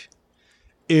mask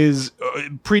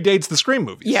predates the Scream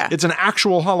movies. Yeah. It's an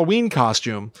actual Halloween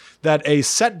costume that a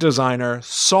set designer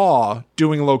saw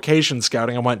doing location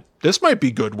scouting and went, this might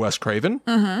be good, Wes Craven.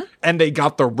 And they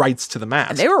got the rights to the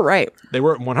mask. They were right. They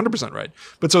were 100% right.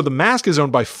 But so the mask is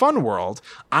owned by Funworld.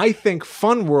 I think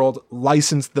Funworld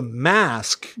licensed the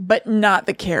mask, But not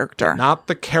the character. not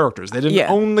the characters. They didn't Yeah.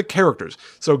 own the characters.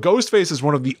 So Ghostface is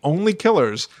one of the only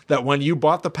killers that when you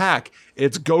bought the pack,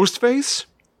 it's Ghostface,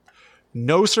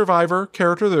 no survivor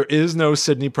character, there is no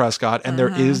Sidney Prescott, and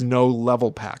there is no level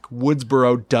pack.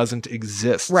 Woodsboro doesn't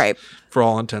exist. Right. For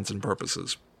all intents and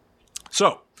purposes.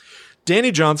 So,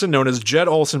 Danny Johnson, known as Jed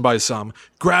Olson by some,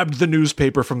 grabbed the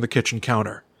newspaper from the kitchen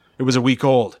counter. It was a week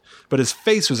old, but his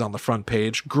face was on the front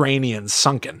page, grainy and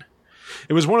sunken.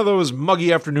 It was one of those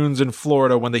muggy afternoons in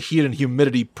Florida when the heat and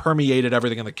humidity permeated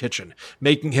everything in the kitchen,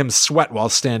 making him sweat while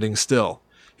standing still.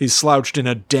 He slouched in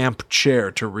a damp chair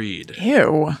to read.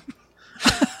 Ew.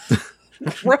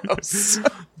 Gross.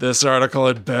 This article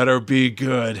had better be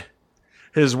good.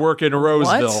 His work in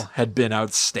Roseville What? had been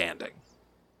outstanding.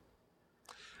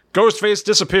 Ghostface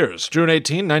disappears, June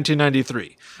 18,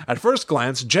 1993. At first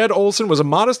glance, Jed Olson was a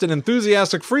modest and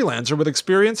enthusiastic freelancer with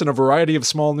experience in a variety of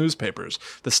small newspapers.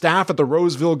 The staff at the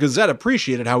Roseville Gazette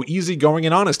appreciated how easygoing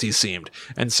and honest he seemed,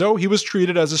 and so he was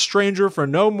treated as a stranger for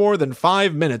no more than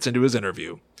 5 minutes into his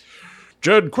interview.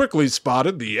 Jed quickly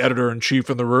spotted the editor-in-chief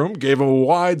in the room, gave him a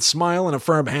wide smile and a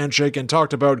firm handshake, and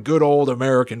talked about good old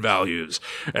American values.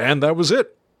 And that was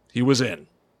it. He was in.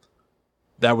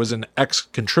 That was an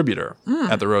ex-contributor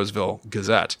at the Roseville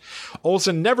Gazette.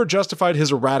 Olson never justified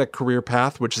his erratic career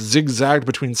path, which zigzagged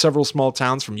between several small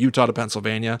towns from Utah to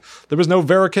Pennsylvania. There was no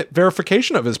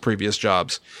verification of his previous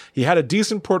jobs. He had a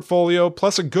decent portfolio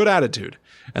plus a good attitude,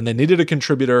 and they needed a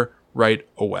contributor right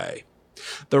away.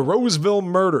 The Roseville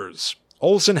Murders.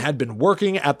 Olson had been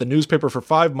working at the newspaper for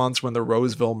 5 months when the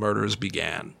Roseville murders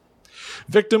began.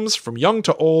 Victims, from young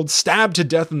to old, stabbed to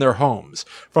death in their homes.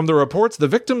 From the reports, the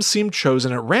victims seemed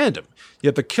chosen at random,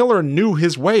 yet the killer knew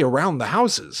his way around the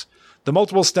houses. The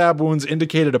multiple stab wounds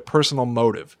indicated a personal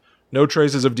motive. No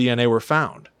traces of DNA were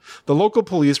found. The local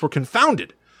police were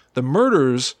confounded. The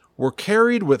murders were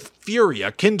carried with fury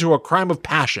akin to a crime of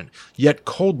passion, yet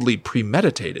coldly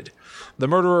premeditated. The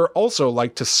murderer also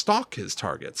liked to stalk his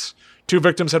targets. 2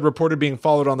 victims had reported being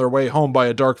followed on their way home by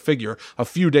a dark figure a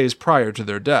few days prior to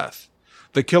their death.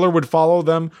 The killer would follow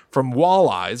them from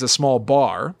Walleyes, a small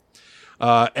bar,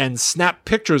 and snap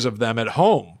pictures of them at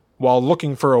home while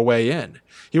looking for a way in.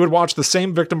 He would watch the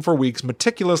same victim for weeks,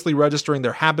 meticulously registering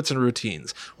their habits and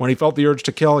routines. When he felt the urge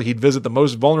to kill, he'd visit the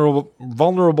most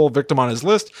vulnerable victim on his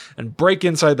list and break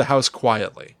inside the house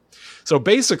quietly. So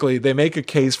basically, they make a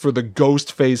case for the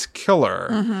Ghostface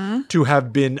killer to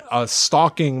have been a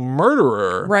stalking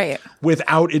murderer, Right.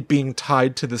 without it being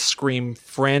tied to the Scream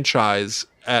franchise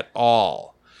at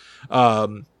all.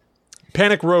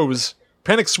 Panic Rose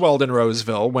Panic swelled in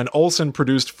Roseville when Olsen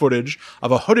produced footage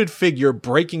of a hooded figure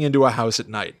breaking into a house at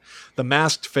night. The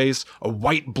masked face, a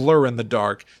white blur in the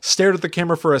dark, stared at the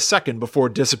camera for a second before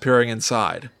disappearing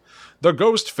inside. The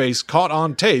ghost face caught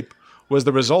on tape was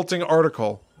the resulting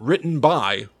article written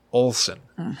by Olsen.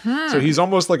 So he's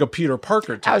almost like a Peter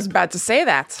Parker type. I was about to say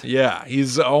that. Yeah,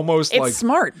 he's almost It's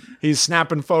smart. He's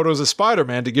snapping photos of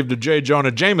Spider-Man to give to J.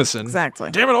 Jonah Jameson. Exactly.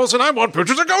 Damn it, Olsen, I want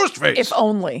pictures of Ghostface. If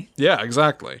only. Yeah,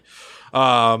 exactly.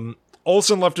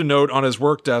 Olsen left a note on his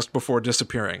work desk before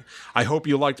disappearing. I hope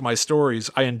you liked my stories.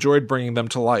 I enjoyed bringing them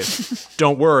to life.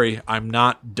 Don't worry, I'm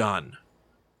not done.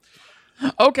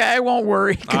 Okay, I won't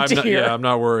worry. Good to hear. I'm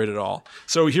not worried at all.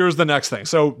 So here's the next thing.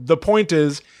 So the point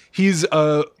is, he's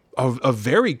a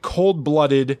very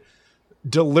cold-blooded,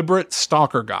 deliberate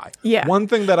stalker guy. Yeah. One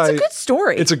thing that It's a good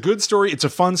story. It's a good story. It's a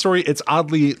fun story. It's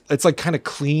like kind of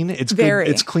clean. It's Very.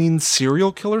 good. It's clean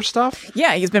serial killer stuff.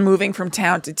 Yeah, he's been moving from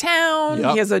town to town.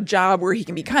 Yep. He has a job where he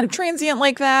can be kind of transient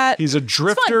like that. He's a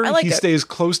drifter. I like He it. stays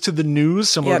close to the news,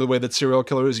 similar Yep. to the way that serial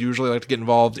killers usually like to get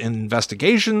involved in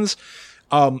investigations.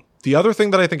 The other thing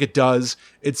that I think it does,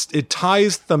 it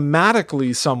ties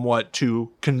thematically somewhat to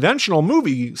conventional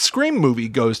Scream movie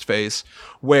Ghostface,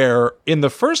 where in the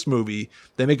first movie,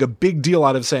 they make a big deal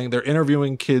out of saying they're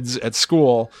interviewing kids at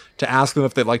school to ask them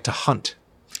if they'd like to hunt.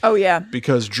 Oh, yeah.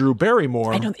 Because Drew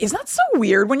Barrymore... I know. Isn't that so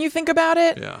weird when you think about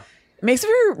it? Yeah. It makes it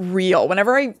very real.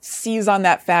 Whenever I seize on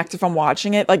that fact, if I'm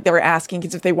watching it, like they were asking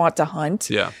kids if they want to hunt.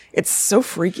 Yeah. It's so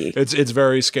freaky. It's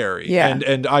very scary. Yeah.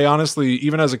 And I honestly,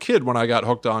 even as a kid, when I got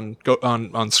hooked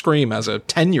on Scream as a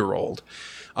 10-year-old,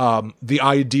 the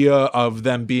idea of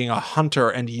them being a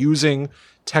hunter and using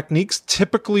techniques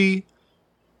typically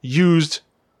used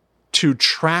to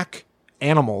track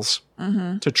animals,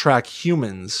 to track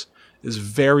humans, is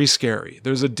very scary.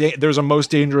 There's a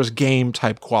most dangerous game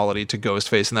type quality to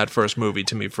Ghostface in that first movie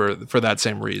to me for that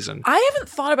same reason. I haven't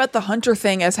thought about the hunter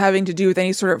thing as having to do with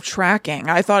any sort of tracking.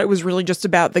 I thought it was really just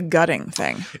about the gutting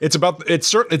thing. It's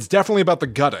definitely about the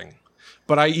gutting.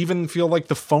 But I even feel like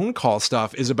the phone call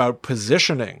stuff is about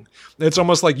positioning. It's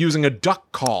almost like using a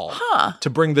duck call to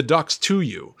bring the ducks to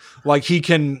you. Like he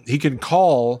can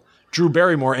call Drew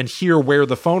Barrymore and hear where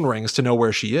the phone rings to know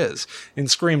where she is. In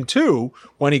Scream 2,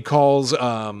 when he calls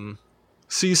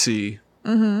Cece,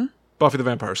 Buffy the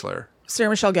Vampire Slayer. Sarah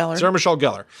Michelle Gellar. Sarah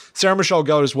Michelle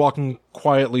Gellar is walking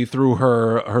quietly through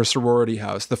her sorority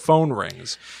house. The phone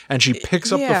rings, and she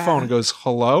picks up the phone and goes,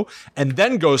 hello? And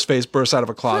then Ghostface bursts out of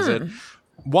a closet.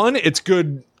 One, it's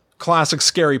good classic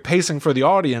scary pacing for the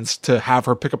audience to have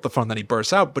her pick up the phone, then he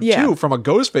bursts out. But two, from a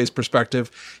Ghostface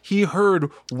perspective, he heard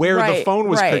where the phone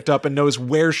was picked up and knows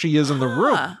where she is in the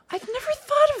room. I've never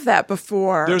thought of that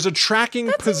before. There's a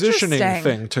tracking positioning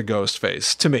thing to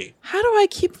Ghostface, to me. How do I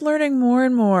keep learning more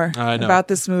and more about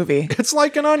this movie? It's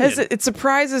like an onion. It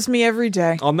surprises me every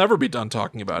day. I'll never be done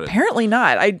talking about it. Apparently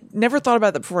not. I never thought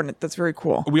about that before, and that's very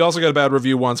cool. We also got a bad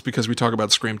review once because we talk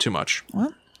about Scream too much.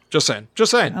 What? Just saying.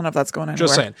 I don't know if that's going anywhere.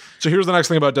 Just saying. So here's the next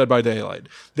thing about Dead by Daylight.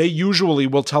 They usually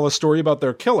will tell a story about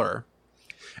their killer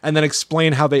and then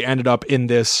explain how they ended up in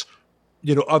this,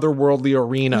 otherworldly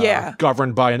arena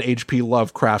governed by an H.P.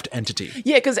 Lovecraft entity.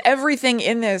 Yeah, because everything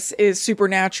in this is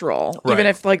supernatural, even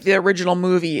if the original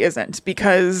movie isn't,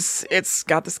 because it's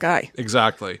got this guy.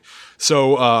 Exactly.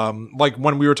 So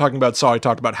when we were talking about Saw, I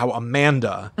talked about how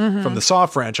Amanda from the Saw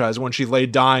franchise, when she lay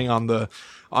dying on the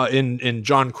in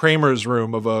John Kramer's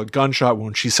room of a gunshot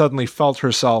wound, she suddenly felt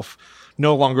herself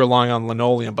no longer lying on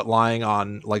linoleum, but lying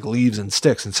on leaves and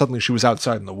sticks. And suddenly she was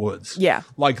outside in the woods. Yeah.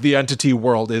 Like the entity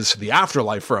world is the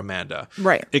afterlife for Amanda.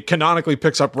 Right. It canonically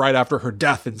picks up right after her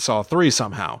death in Saw 3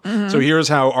 somehow. So here's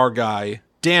how our guy,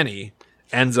 Danny,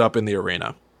 ends up in the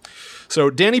arena. So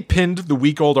Danny pinned the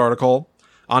week-old article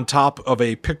on top of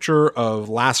a picture of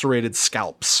lacerated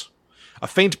scalps. A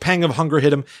faint pang of hunger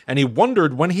hit him, and he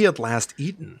wondered when he had last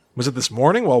eaten. Was it this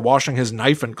morning while washing his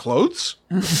knife and clothes?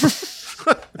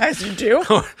 As you do.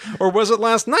 Or was it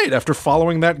last night after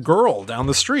following that girl down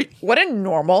the street? What a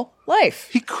normal life.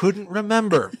 He couldn't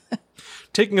remember.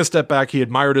 Taking a step back, he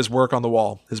admired his work on the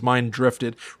wall. His mind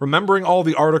drifted, remembering all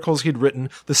the articles he'd written,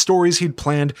 the stories he'd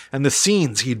planned, and the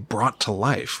scenes he'd brought to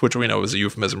life, which we know is a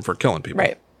euphemism for killing people.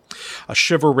 Right. A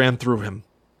shiver ran through him.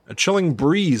 A chilling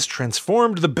breeze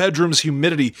transformed the bedroom's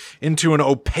humidity into an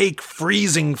opaque,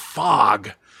 freezing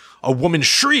fog. A woman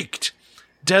shrieked.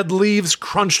 Dead leaves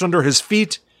crunched under his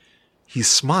feet. He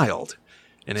smiled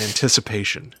in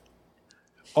anticipation.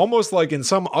 Almost like in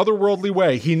some otherworldly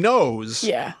way, he knows,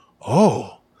 Yeah.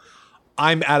 oh,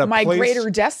 I'm at a my place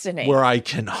greater destiny where I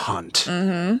can hunt.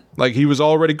 Like he was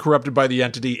already corrupted by the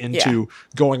entity into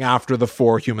going after the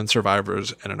 4 human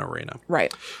survivors in an arena.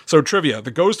 Right. So trivia, the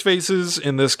ghost faces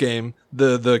in this game,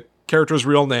 the character's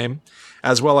real name,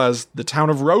 as well as the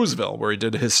town of Roseville, where he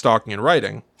did his stalking and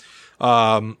writing,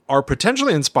 are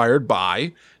potentially inspired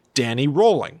by Danny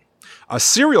Rolling, a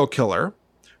serial killer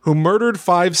who murdered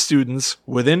 5 students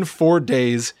within 4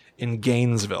 days in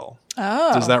Gainesville.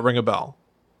 Oh. Does that ring a bell?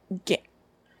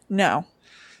 No.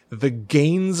 The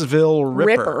Gainesville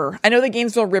Ripper. I know the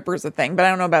Gainesville Ripper is a thing, but I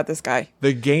don't know about this guy.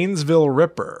 The Gainesville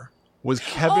Ripper was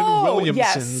Kevin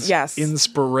Williamson's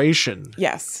inspiration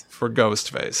for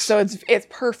Ghostface. So it's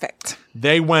perfect.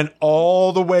 They went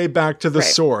all the way back to the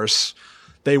source.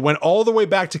 They went all the way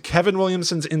back to Kevin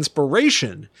Williamson's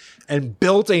inspiration and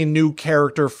built a new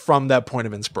character from that point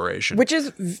of inspiration.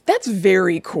 That's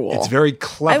very cool. It's very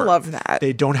clever. I love that.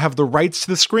 They don't have the rights to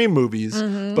the Scream movies,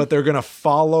 but they're going to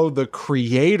follow the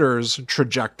creator's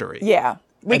trajectory. Yeah.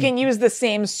 We can use the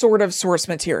same sort of source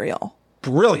material.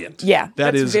 Brilliant. Yeah.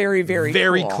 That is very, very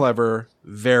very cool. clever,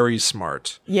 very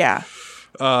smart. Yeah.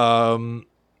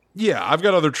 Yeah, I've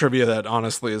got other trivia that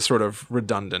honestly is sort of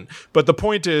redundant. But the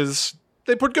point is,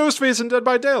 they put Ghostface in Dead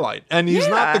by Daylight, and he's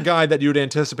not the guy that you'd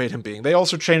anticipate him being. They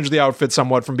also changed the outfit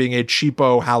somewhat from being a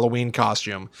cheapo Halloween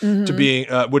costume to being,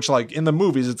 which like in the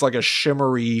movies, it's like a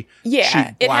shimmery,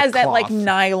 cheap it black has that cloth, like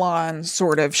nylon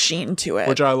sort of sheen to it,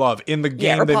 which I love. In the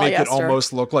game, they make it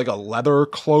almost look like a leather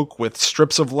cloak with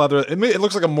strips of leather. It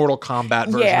looks like a Mortal Kombat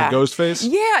version of Ghostface.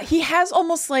 Yeah, he has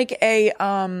almost like a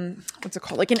what's it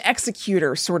called, like an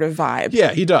executor sort of vibe.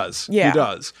 Yeah, he does. Yeah. He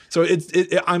does. So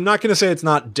I'm not going to say it's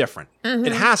not different.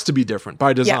 It has to be different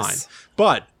by design. Yes.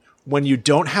 But when you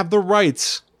don't have the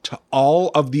rights to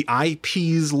all of the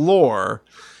IP's lore,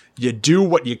 you do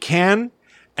what you can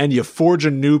and you forge a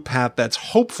new path that's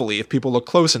hopefully, if people look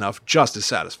close enough, just as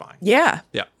satisfying. Yeah.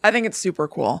 Yeah. I think it's super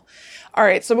cool. All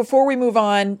right. So before we move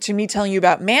on to me telling you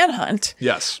about Manhunt,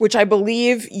 which I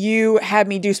believe you had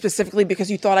me do specifically because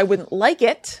you thought I wouldn't like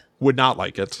it. Would not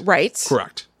like it. Right.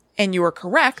 Correct. And you were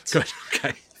correct. Good.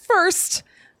 Okay. First,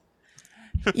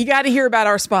 you got to hear about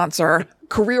our sponsor,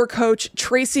 career coach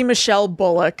Tracy Michelle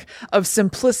Bullock of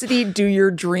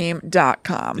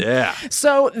simplicitydoyourdream.com. Yeah.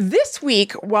 So this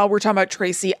week, while we're talking about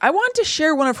Tracy, I want to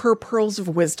share one of her pearls of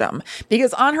wisdom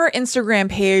because on her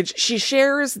Instagram page, she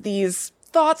shares these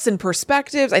thoughts and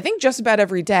perspectives, I think just about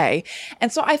every day.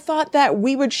 And so I thought that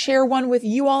we would share one with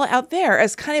you all out there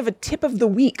as kind of a tip of the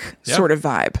week sort of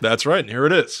vibe. That's right. And here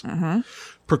it is.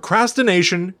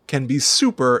 Procrastination can be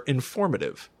super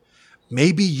informative.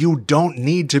 Maybe you don't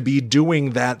need to be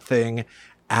doing that thing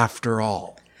after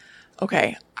all.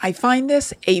 Okay. I find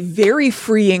this a very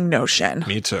freeing notion.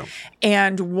 Me too.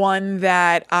 And one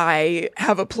that I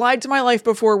have applied to my life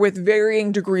before with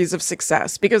varying degrees of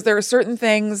success, because there are certain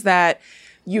things that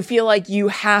you feel like you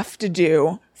have to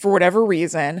do for whatever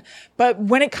reason. But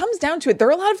when it comes down to it, there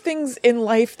are a lot of things in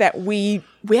life that we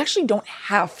actually don't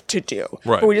have to do,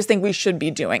 but we just think we should be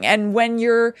doing. And when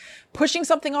you're pushing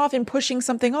something off,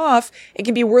 it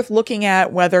can be worth looking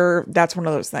at whether that's one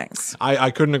of those things.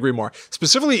 I couldn't agree more.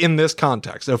 Specifically in this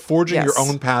context of forging your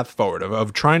own path forward,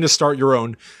 of trying to start your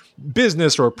own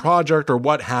business or project or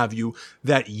what have you,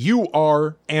 that you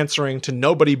are answering to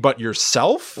nobody but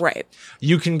yourself. Right.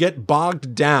 You can get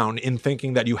bogged down in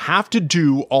thinking that you have to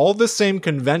do all the same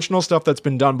conventional stuff that's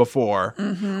been done before,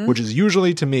 which is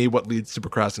usually, to me, what leads to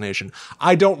procrastination.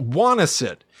 I don't want to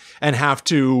sit and have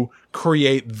to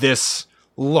create this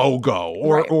logo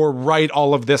or write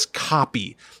all of this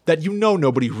copy that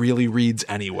nobody really reads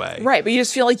anyway. Right, but you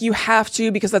just feel like you have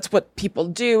to because that's what people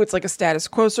do. It's like a status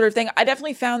quo sort of thing. I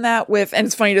definitely found that with, and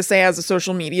it's funny to say as a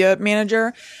social media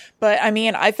manager, but I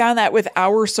mean, I found that with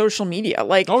our social media.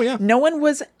 Like, no one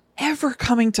was ever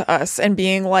coming to us and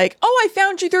being like, oh, I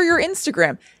found you through your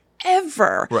Instagram.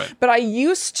 Ever. Right. But I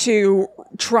used to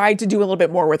try to do a little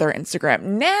bit more with our Instagram.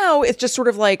 Now it's just sort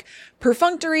of like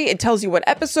perfunctory. It tells you what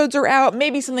episodes are out,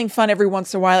 maybe something fun every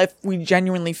once in a while if we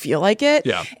genuinely feel like it.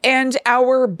 Yeah. And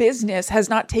our business has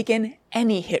not taken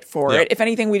any hit for it. If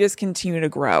anything, we just continue to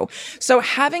grow. So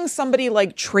having somebody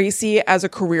like Tracy as a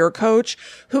career coach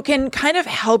who can kind of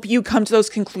help you come to those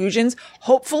conclusions,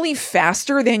 hopefully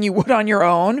faster than you would on your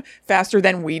own, faster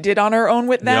than we did on our own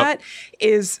with that,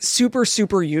 is super,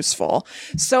 super useful.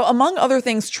 So among other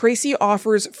things, Tracy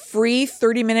offers free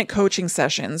 30-minute coaching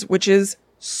sessions, which is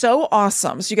so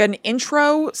awesome. So you got an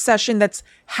intro session that's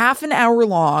half an hour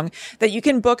long that you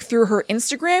can book through her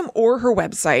Instagram or her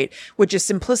website, which is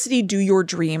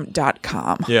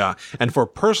simplicitydoyourdream.com. Yeah. And for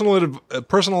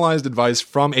personalized advice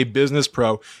from a business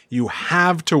pro, you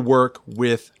have to work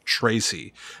with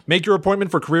Tracy. Make your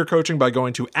appointment for career coaching by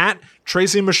going to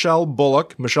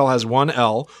 @TracyMichelleBullock, Michelle has one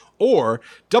L, or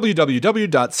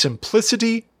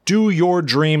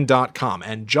www.simplicitydoyourdream.com.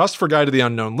 And just for Guide to the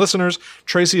Unknown listeners,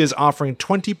 Tracy is offering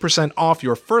 20% off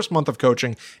your first month of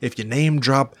coaching if you name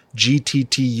drop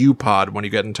GTTU Pod when you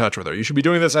get in touch with her. You should be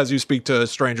doing this as you speak to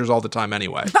strangers all the time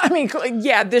anyway. I mean,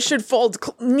 yeah, this should fold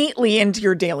neatly into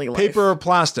your daily life. Paper or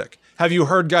plastic? Have you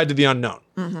heard Guide to the Unknown?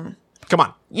 Mm-hmm. Come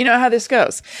on. You know how this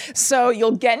goes. So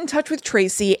you'll get in touch with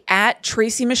Tracy at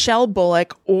Tracy Michelle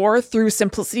Bullock or through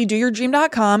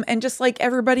simplicitydoyourdream.com. And just like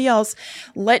everybody else,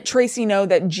 let Tracy know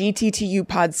that GTTU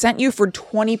Pod sent you for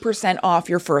 20% off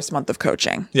your first month of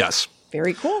coaching. Yes.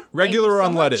 Very cool. Regular or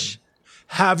Thank you so unleaded? much.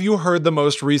 Have you heard the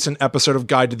most recent episode of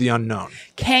Guide to the Unknown?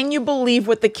 Can you believe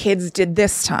what the kids did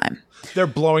this time? They're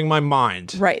blowing my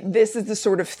mind. Right. This is the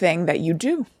sort of thing that you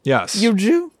do. Yes. You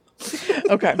do?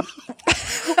 Okay.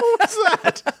 What's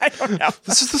that? I don't know.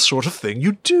 This is the sort of thing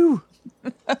you do.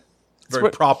 Very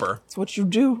proper. It's what you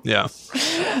do. Yeah.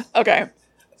 Okay.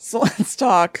 So let's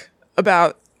talk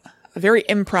about a very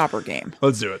improper game.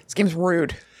 Let's do it. This game's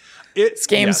rude. This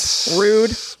Game's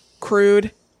rude,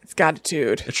 crude. It's got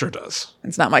attitude. It sure does.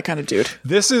 It's not my kind of dude.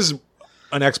 This is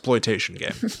an exploitation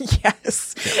game.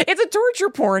 Yes. It's a torture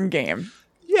porn game.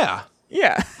 Yeah.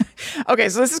 Yeah. Okay,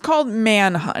 so this is called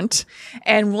Manhunt,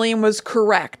 and William was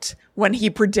correct when he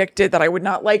predicted that I would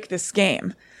not like this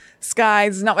game. This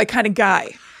guy's not my kind of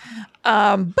guy.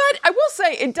 But I will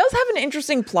say it does have an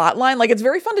interesting plot line. Like, it's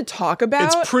very fun to talk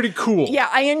about. It's pretty cool. Yeah,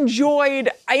 I enjoyed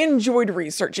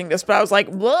researching this, but I was like,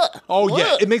 bleh, Oh, bleh.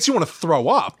 yeah. It makes you want to throw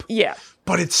up. Yeah.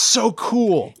 But it's so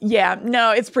cool. Yeah,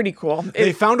 no, it's pretty cool.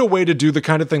 They found a way to do the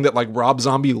kind of thing that like Rob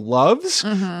Zombie loves,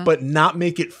 but not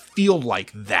make it feel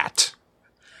like that.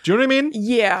 Do you know what I mean?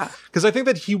 Yeah. Because I think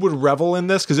that he would revel in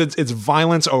this because it's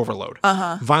violence overload.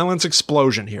 Violence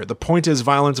explosion here. The point is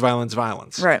violence, violence,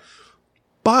 violence. Right.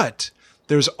 But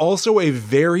there's also a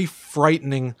very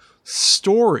frightening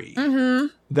story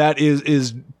that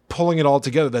is pulling it all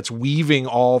together, that's weaving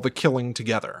all the killing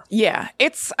together. Yeah,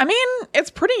 it's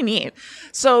pretty neat.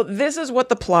 So this is what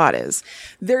the plot is.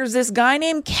 There's this guy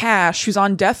named Cash who's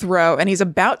on death row and he's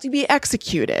about to be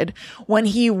executed when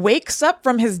he wakes up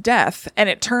from his death, and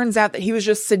it turns out that he was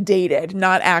just sedated,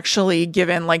 not actually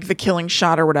given like the killing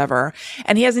shot or whatever.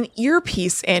 And he has an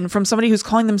earpiece in from somebody who's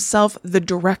calling themselves the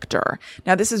director.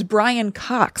 Now this is Brian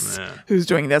Cox who's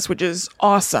doing this, which is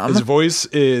awesome. His voice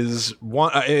is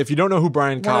one. If you don't know who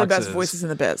Brian Cox One of the best voices in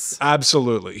the biz.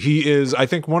 Absolutely. He is, I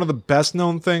think, one of the best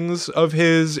known things of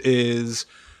his is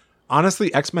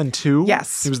honestly X-Men 2.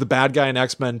 Yes. He was the bad guy in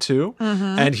X-Men 2.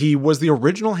 And he was the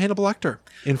original Hannibal Lecter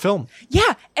in film.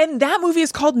 Yeah, and that movie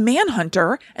is called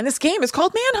Manhunter, and this game is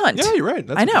called Manhunt. Yeah, you're right.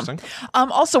 That's I know. interesting.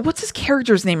 Also, what's his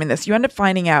character's name in this? You end up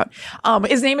finding out.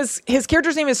 His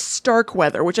character's name is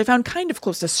Starkweather, which I found kind of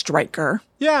close to Stryker.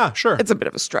 Yeah, sure. It's a bit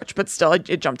of a stretch, but still,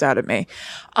 it jumped out at me.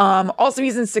 Also,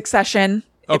 he's in Succession.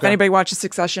 If Okay. anybody watches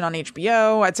Succession on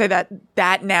HBO, I'd say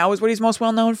that now is what he's most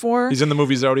well known for. He's in the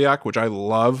movie Zodiac, which I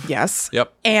love. Yes.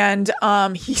 Yep. And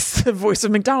he's the voice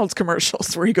of McDonald's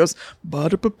commercials where he goes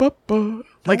ba-da-ba-ba-ba,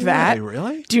 like that.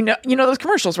 Really? Do you know those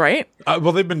commercials, right?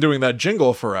 Well, they've been doing that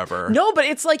jingle forever. No, but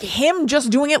it's like him just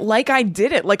doing it like I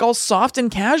did it, like all soft and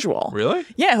casual. Really?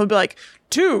 Yeah, he'll be like,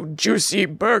 2 juicy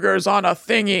burgers on a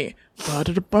thingy.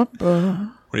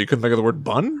 Ba-da-da-ba-ba. What, you couldn't think of the word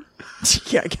bun?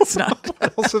 Yeah, I guess not.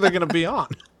 What else are they going to be on?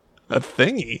 A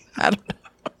thingy. I don't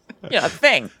know. Yeah, a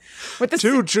thing. With the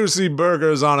 2 juicy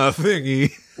burgers on a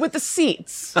thingy. with the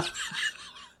seats.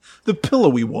 The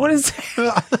pillowy one. What is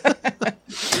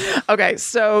Okay,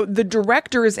 so the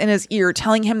director is in his ear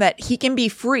telling him that he can be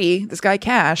free, this guy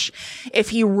Cash, if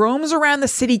he roams around the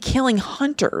city killing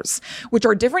hunters, which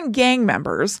are different gang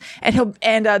members, and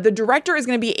the director is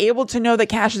going to be able to know that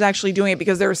Cash is actually doing it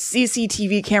because there are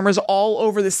CCTV cameras all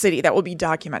over the city that will be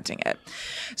documenting it.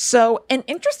 So an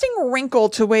interesting wrinkle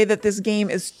to the way that this game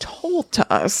is told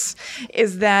to us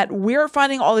is that we're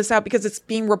finding all this out because it's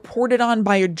being reported on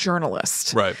by a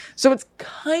journalist. Right. So it's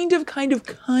kind of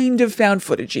found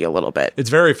footagey a little bit. It's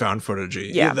very found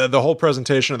footagey. Yeah. The whole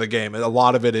presentation of the game, a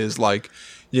lot of it is like,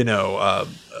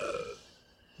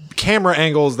 camera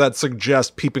angles that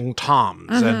suggest peeping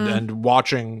Toms and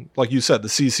watching, like you said, the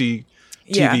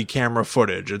CCTV camera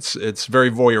footage. It's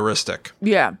very voyeuristic.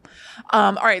 Yeah.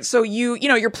 All right. So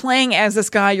you're playing as this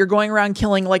guy. You're going around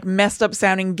killing like messed up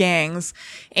sounding gangs,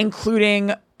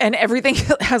 including and everything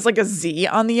has like a Z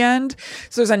on the end.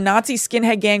 So there's a Nazi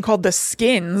skinhead gang called the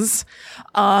Skins,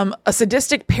 a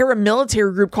sadistic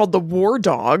paramilitary group called the War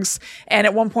Dogs, and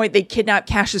at one point they kidnap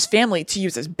Cash's family to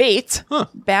use as bait.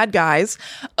 Bad guys.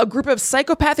 A group of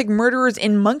psychopathic murderers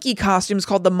in monkey costumes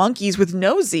called the Monkeys with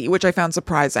no Z, which I found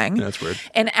surprising. That's weird.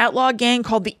 An outlaw gang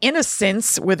called the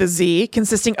Innocents with a Z,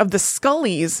 consisting of the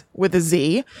Scullies with a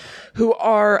Z, who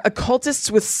are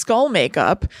occultists with skull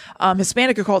makeup,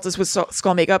 Hispanic occultists with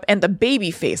skull makeup, and the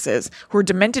Baby Faces, who are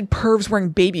demented pervs wearing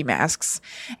baby masks,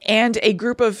 and a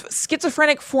group of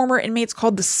schizophrenic former inmates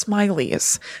called the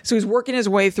Smileys. So he's working his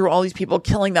way through all these people,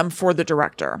 killing them for the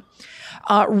director.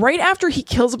 Right after he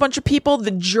kills a bunch of people,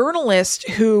 the journalist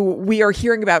who we are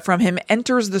hearing about from him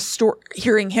enters the store,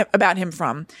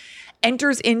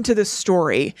 enters into the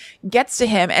story, gets to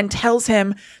him and tells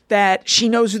him that she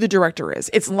knows who the director is.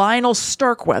 It's Lionel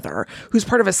Starkweather, who's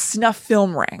part of a snuff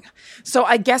film ring. So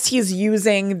I guess he's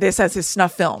using this as his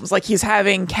snuff films. Like he's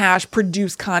having Cash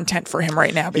produce content for him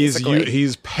right now, basically.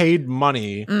 He's paid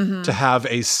money to have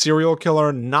a serial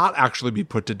killer not actually be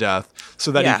put to death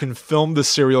so that he can film the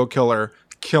serial killer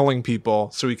killing people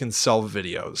so he can sell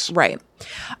videos. Right.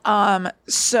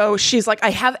 So she's like, I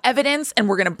have evidence and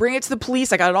we're going to bring it to the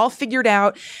police. I got it all figured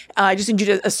out. I just need you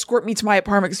to escort me to my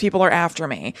apartment because people are after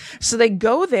me. So they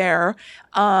go there.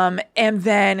 And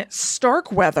then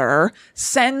Starkweather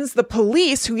sends the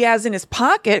police who he has in his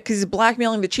pocket because he's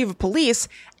blackmailing the chief of police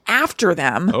after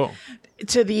them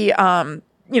to the,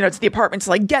 to the apartment to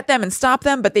like get them and stop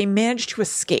them, but they manage to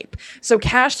escape. So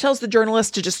Cash tells the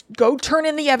journalist to just go turn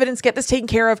in the evidence, get this taken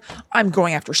care of. I'm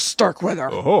going after Starkweather.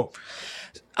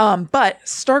 But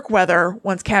Starkweather,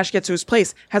 once Cash gets to his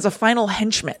place, has a final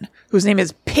henchman whose name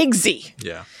is Pigsy.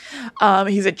 Yeah.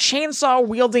 He's a chainsaw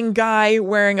wielding guy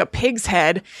wearing a pig's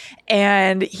head,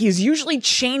 and he's usually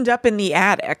chained up in the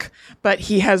attic, but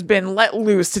he has been let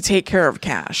loose to take care of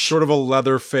Cash. Sort of a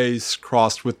Leatherface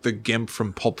crossed with the Gimp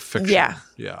from Pulp Fiction.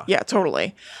 Yeah,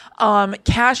 totally.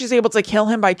 Cash is able to kill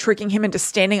him by tricking him into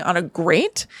standing on a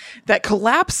grate that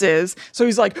collapses. So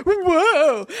he's like,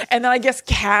 whoa. And then I guess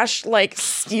Cash like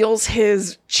steals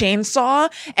his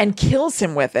chainsaw and kills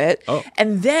him with it.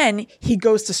 And then he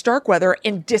goes to Starkweather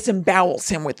and disembowels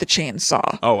him with the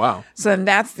chainsaw. Oh, wow. So then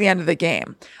that's the end of the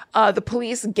game. The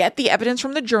police get the evidence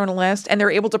from the journalist and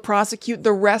they're able to prosecute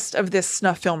the rest of this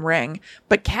snuff film ring.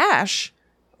 But Cash,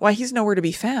 why, he's nowhere to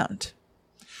be found.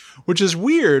 Which is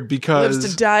weird because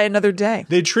lives to die another day.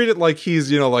 They treat it like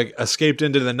he's, like escaped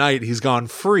into the night. He's gone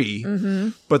free.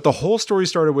 But the whole story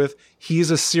started with he's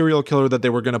a serial killer that they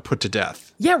were going to put to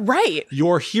death. Yeah, right.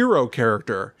 Your hero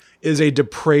character is a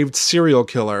depraved serial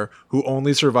killer who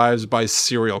only survives by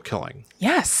serial killing.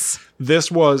 Yes. This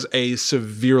was a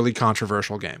severely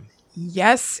controversial game.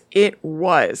 Yes, it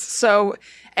was. So,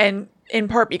 and in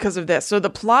part because of this. So the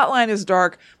plot line is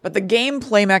dark, but the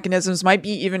gameplay mechanisms might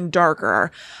be even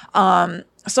darker.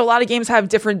 So a lot of games have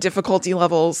different difficulty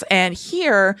levels. And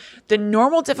here, the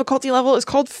normal difficulty level is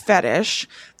called Fetish.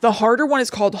 The harder one is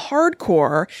called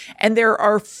Hardcore. And there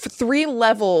are 3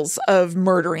 levels of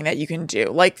murdering that you can do,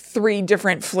 like 3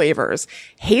 different flavors: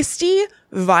 hasty,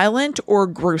 violent, or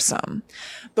gruesome.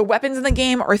 The weapons in the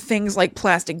game are things like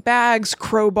plastic bags,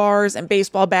 crowbars, and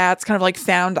baseball bats, kind of like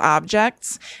found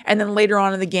objects. And then later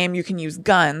on in the game, you can use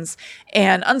guns.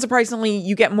 And unsurprisingly,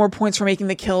 you get more points for making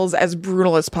the kills as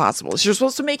brutal as possible. So you're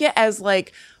supposed to make it as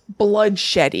like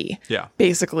bloodsheddy,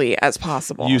 basically, as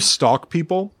possible. You stalk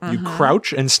people, you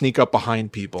crouch and sneak up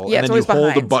behind people, Yeah, and then you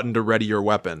hold a button to ready your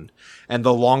weapon. And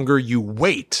the longer you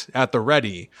wait at the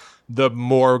ready, the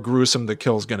more gruesome the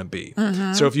kill's going to be.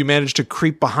 So if you manage to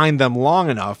creep behind them long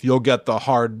enough, you'll get the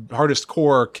hardest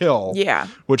core kill,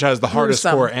 which has the hardest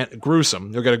core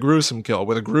gruesome. You'll get a gruesome kill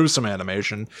with a gruesome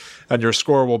animation, and your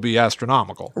score will be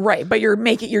astronomical. Right, but you're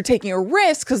taking a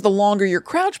risk because the longer you're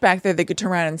crouched back there, they could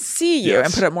turn around and see you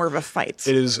and put up more of a fight.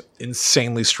 It is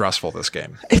insanely stressful, this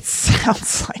game. It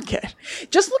sounds like it.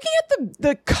 Just looking at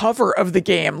the cover of the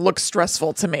game looks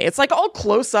stressful to me. It's like all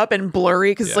close up and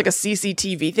blurry because it's like a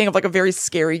CCTV thing of like a very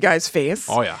scary guy's face.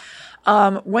 Oh, yeah.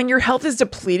 When your health is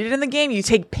depleted in the game, you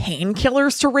take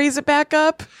painkillers to raise it back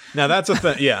up. Now, that's a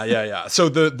thing. Yeah. So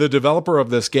the developer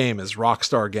of this game is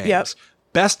Rockstar Games.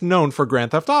 Best known for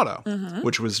Grand Theft Auto,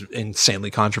 which was insanely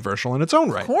controversial in its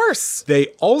own right. Of course. They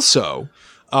also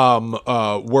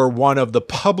were one of the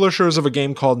publishers of a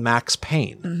game called Max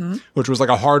Payne, which was like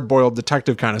a hard-boiled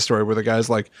detective kind of story where the guy's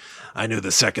like, I knew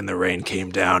the second the rain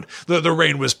came down, the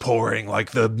rain was pouring,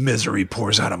 like the misery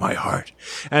pours out of my heart.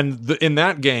 And in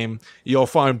that game, you'll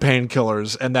find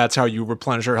painkillers, and that's how you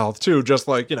replenish your health too. Just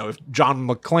like, if John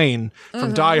McClane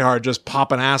from Die Hard just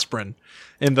pop an aspirin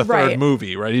in the third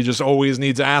movie, right? He just always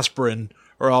needs aspirin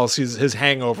or else his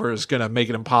hangover is going to make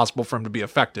it impossible for him to be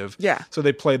effective. Yeah. So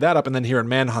they played that up, and then here in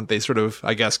Manhunt, they sort of,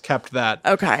 I guess, kept that.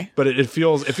 Okay. But it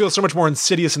feels so much more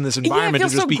insidious in this environment to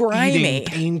feels just so be grimy.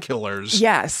 eating painkillers.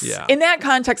 Yes. Yeah. In that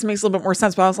context, it makes a little bit more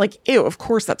sense. But I was like, ew, of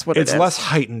course that's what it is. It's less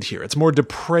heightened here. It's more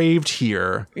depraved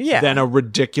here than a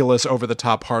ridiculous,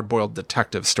 over-the-top, hard-boiled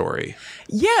detective story.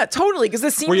 Yeah, totally. Because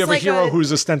this seems where you have like a hero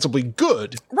who's ostensibly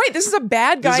good. Right, this is a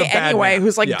bad guy anyway,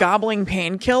 who's like gobbling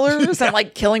painkillers and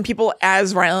like killing people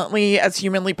as violently as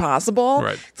humanly possible.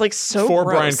 Right. It's like so Before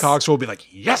gross. Brian Cox will be like,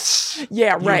 yes!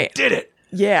 Yeah, right. You did it!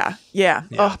 Yeah.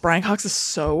 Oh, Brian Cox is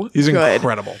so He's good.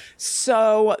 incredible.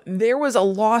 So there was a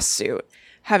lawsuit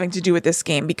having to do with this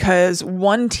game because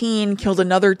one teen killed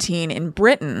another teen in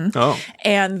Britain. Oh.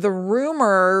 And the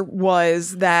rumor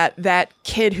was that that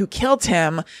kid who killed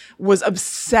him was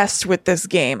obsessed with this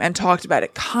game and talked about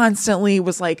it constantly,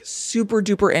 was like super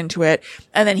duper into it.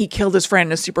 And then he killed his friend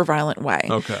in a super violent way.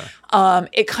 Okay.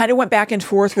 It kind of went back and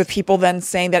forth with people then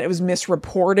saying that it was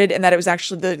misreported and that it was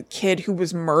actually the kid who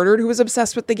was murdered who was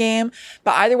obsessed with the game.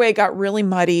 But either way, it got really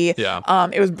muddy. Yeah.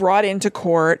 It was brought into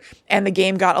court and the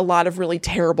game got a lot of really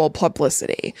terrible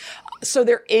publicity. So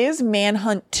there is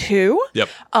Manhunt 2. Yep.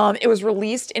 It was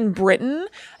released in Britain.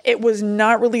 It was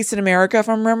not released in America, if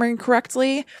I'm remembering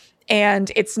correctly.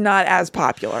 And it's not as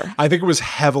popular. I think it was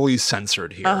heavily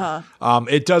censored here. Uh-huh.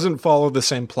 It doesn't follow the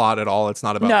same plot at all. It's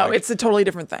not about No, it's a totally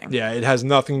different thing. Yeah, it has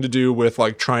nothing to do with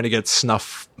like trying to get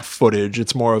snuff footage.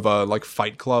 It's more of a like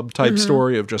Fight Club type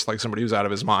story of just like somebody who's out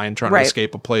of his mind trying to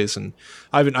escape a place. And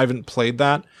I haven't played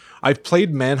that. I've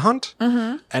played Manhunt,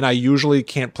 and I usually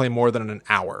can't play more than an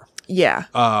hour. Yeah.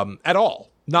 At all.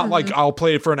 Not like I'll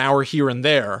play it for an hour here and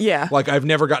there. Yeah. Like I've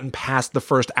never gotten past the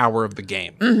first hour of the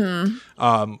game.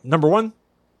 Number one,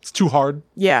 it's too hard.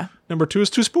 Yeah. Number two, it's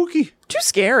too spooky. Too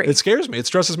scary. It scares me. It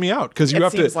stresses me out because you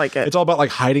have to. Like it. It's all about like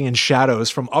hiding in shadows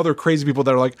from other crazy people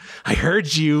that are like, "I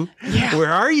heard you. Yeah.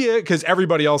 Where are you?" Because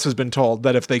everybody else has been told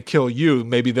that if they kill you,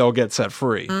 maybe they'll get set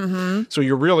free. So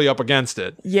you're really up against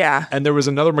it. Yeah. And there was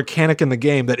another mechanic in the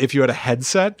game that if you had a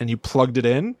headset and you plugged it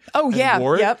in,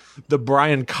 wore it, the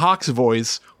Brian Cox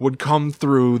voice would come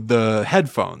through the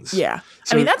headphones. Yeah.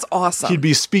 So I mean, that's awesome. He'd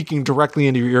be speaking directly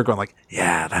into your ear, going like,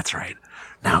 "Yeah, that's right.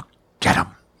 Now get him."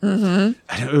 And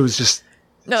it was just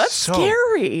that's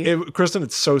scary. Kristen,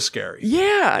 it's so scary.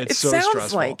 Yeah, It's it so sounds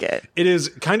stressful. like it. It is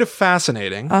kind of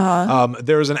fascinating.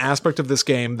 There's an aspect of this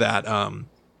game that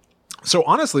so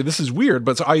honestly, this is weird,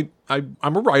 but so I'm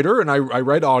a writer and I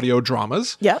write audio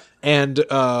dramas. Yep. And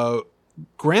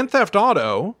Grand Theft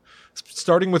Auto,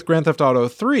 starting with Grand Theft Auto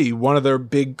 3, one of their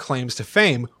big claims to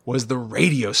fame was the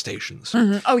radio stations.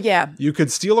 Oh yeah. You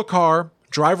could steal a car,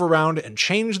 drive around and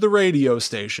change the radio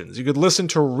stations. You could listen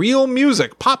to real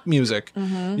music, pop music,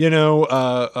 and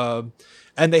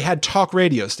they had talk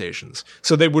radio stations.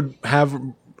 So they would have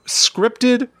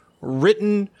scripted,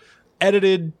 written,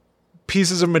 edited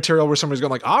pieces of material where somebody's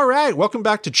going like, "All right, welcome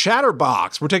back to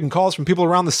Chatterbox. We're taking calls from people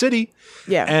around the city."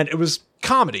 Yeah. And it was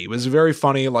comedy. It was very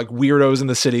funny, like weirdos in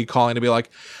the city calling to be like,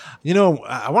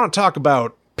 I want to talk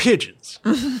about pigeons.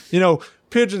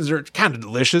 Pigeons are kind of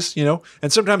delicious,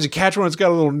 and sometimes you catch one that's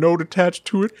got a little note attached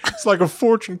to it. It's like a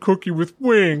fortune cookie with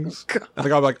wings. And the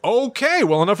guy will be like, "Okay,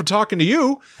 well, enough of talking to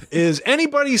you. Is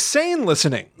anybody sane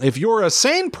listening? If you're a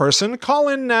sane person, call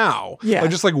in now." Yeah.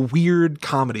 Like, just like weird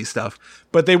comedy stuff.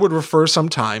 But they would refer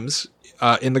sometimes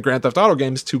in the Grand Theft Auto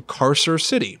games to Carcer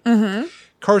City.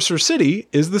 Carcer City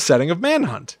is the setting of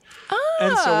Manhunt.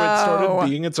 And so it started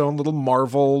being its own little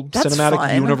Marvel cinematic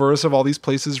fun. universe of all these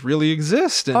places really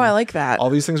exist. And I like that. All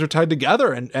these things are tied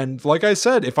together. And like I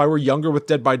said, if I were younger with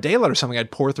Dead by Daylight or something, I'd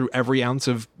pour through every ounce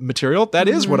of material. That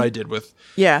is what I did with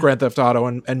Grand Theft Auto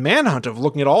and Manhunt, of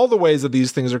looking at all the ways that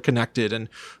these things are connected and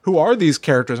who are these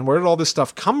characters and where did all this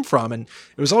stuff come from. And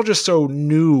it was all just so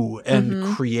new and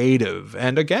creative.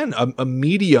 And again, a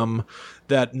medium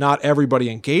that not everybody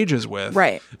engages with.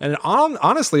 Right. And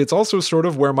honestly, it's also sort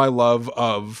of where my love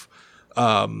of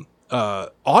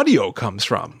audio comes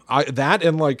from. That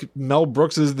and like Mel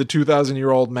Brooks's The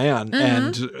 2,000-Year-Old Man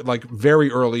and like very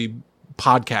early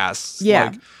podcasts.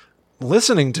 Yeah. Like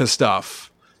listening to stuff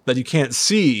that you can't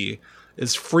see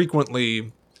is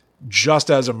frequently just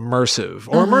as immersive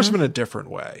or immersive in a different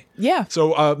way. Yeah.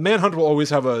 So Manhunt will always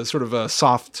have a sort of a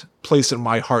soft place in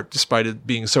my heart despite it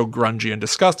being so grungy and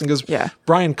disgusting because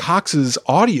Brian Cox's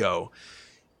audio,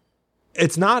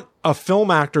 it's not a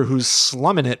film actor who's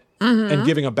slumming it and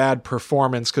giving a bad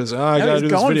performance because I gotta do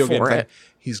this video game thing.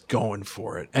 He's going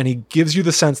for it. And he gives you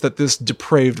the sense that this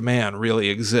depraved man really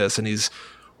exists and he's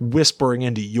whispering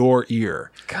into your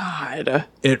ear. God.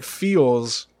 It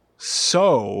feels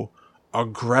so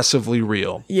aggressively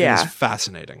real. Yeah. It's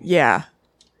fascinating. Yeah.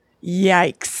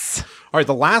 Yikes. All right,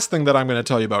 the last thing that I'm going to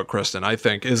tell you about, Kristen, I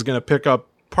think, is going to pick up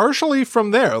partially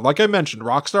from there. Like I mentioned,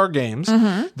 Rockstar Games,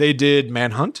 they did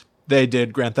Manhunt, they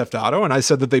did Grand Theft Auto, and I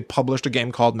said that they published a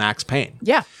game called Max Payne.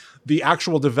 Yeah. The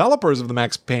actual developers of the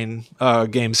Max Payne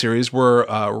game series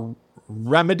were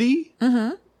Remedy.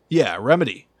 Yeah,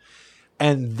 Remedy.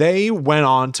 And they went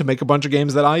on to make a bunch of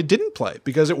games that I didn't play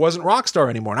because it wasn't Rockstar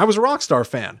anymore. And I was a Rockstar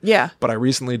fan. Yeah. But I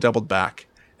recently doubled back.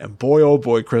 And boy, oh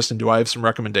boy, Kristen, do I have some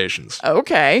recommendations.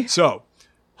 Okay. So,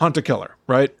 Hunt a Killer,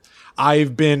 right?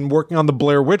 I've been working on the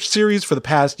Blair Witch series for the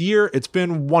past year. It's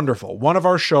been wonderful. One of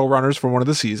our showrunners for one of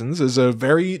the seasons is a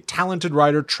very talented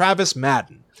writer, Travis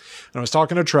Madden. And I was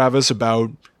talking to Travis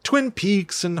about Twin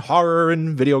Peaks and horror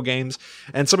and video games.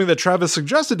 And something that Travis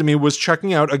suggested to me was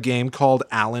checking out a game called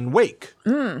Alan Wake.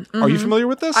 Are you familiar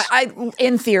with this? I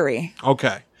in theory.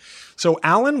 Okay. So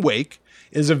Alan Wake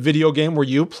is a video game where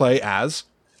you play as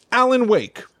Alan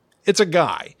Wake. It's a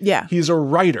guy. Yeah. He's a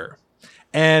writer.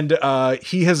 And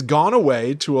he has gone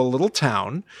away to a little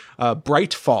town,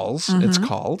 Bright Falls, it's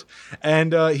called.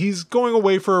 And he's going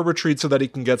away for a retreat so that he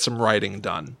can get some writing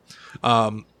done.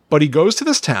 But he goes to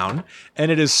this town,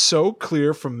 and it is so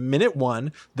clear from minute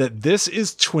one that this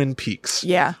is Twin Peaks.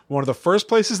 Yeah. One of the first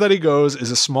places that he goes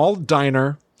is a small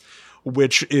diner,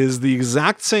 which is the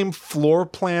exact same floor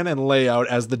plan and layout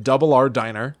as the Double R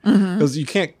Diner. Because you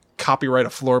can't copyright a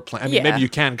floor plan. I mean, maybe you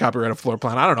can copyright a floor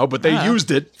plan. I don't know, but they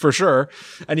used it for sure.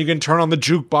 And you can turn on the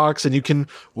jukebox and you can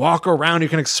walk around. You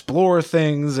can explore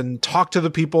things and talk to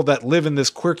the people that live in this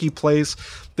quirky place.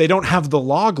 They don't have the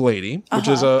log lady, which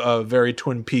is a very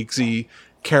Twin Peaksy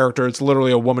character. It's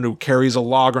literally a woman who carries a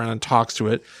log around and talks to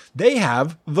it. They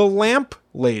have the lamp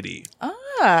lady.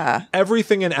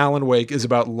 Everything in Alan Wake is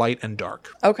about light and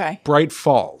dark. Okay. Bright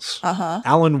Falls.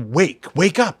 Alan Wake.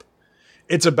 Wake up.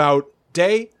 It's about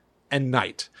day and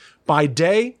night. By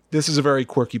day, this is a very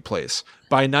quirky place.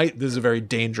 By night, this is a very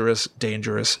dangerous,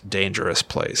 dangerous, dangerous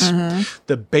place.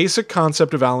 The basic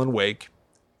concept of Alan Wake,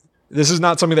 this is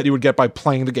not something that you would get by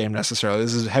playing the game necessarily.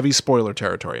 This is heavy spoiler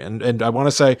territory. And I want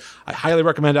to say, I highly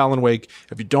recommend Alan Wake.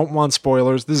 If you don't want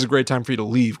spoilers, this is a great time for you to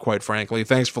leave, quite frankly.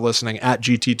 Thanks for listening at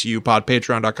GTTUpod,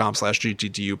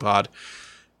 patreon.com/GTTUpod.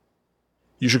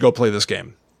 You should go play this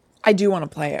game. I do want to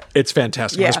play it. It's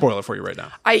fantastic. I'm going to spoil it for you right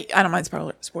now. I don't mind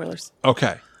spoilers.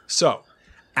 Okay. So,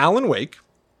 Alan Wake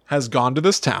has gone to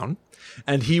this town,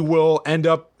 and he will end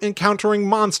up encountering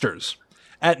monsters.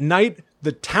 At night,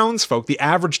 the townsfolk, the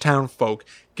average townfolk,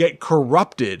 get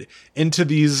corrupted into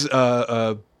these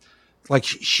like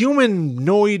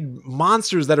humanoid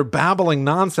monsters that are babbling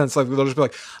nonsense. Like they'll just be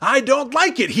like, "I don't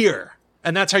like it here."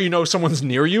 And that's how you know someone's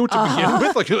near you to begin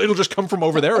with. Like it'll just come from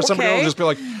over there, or somebody will just be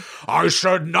like, I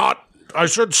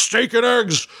said steak and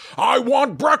eggs. I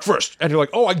want breakfast. And you're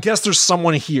like, oh, I guess there's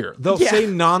someone here. They'll say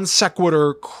non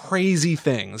sequitur crazy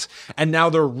things. And now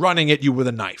they're running at you with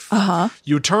a knife.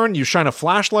 You turn, you shine a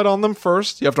flashlight on them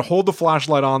first. You have to hold the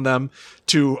flashlight on them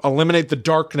to eliminate the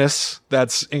darkness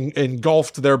that's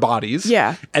engulfed their bodies.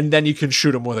 Yeah. And then you can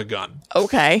shoot them with a gun.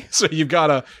 Okay. So you've got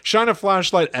to shine a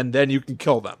flashlight and then you can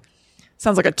kill them.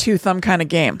 Sounds like a two-thumb kind of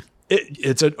game.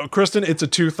 Kristen, it's a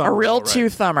two-thumber. A real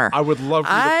two-thumber. I would love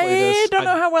for you to play this. I don't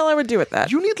know how well I would do with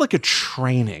that. You need like a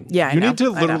training. Yeah, I You know. need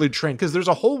to literally train because there's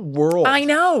a whole world. I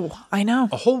know.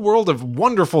 A whole world of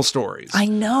wonderful stories. I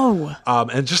know.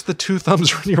 And just the two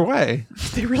thumbs are in your way.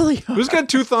 They really are. Who's got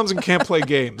two thumbs and can't play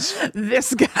games?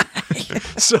 This guy.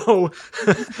 So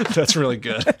that's really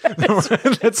good.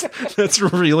 that's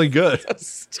really good.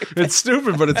 It's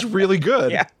stupid, but it's really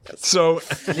good. Yeah. So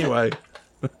anyway.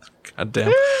 God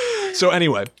damn. So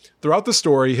anyway, throughout the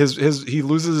story, he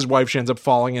loses his wife. She ends up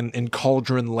falling in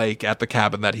Cauldron Lake at the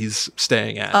cabin that he's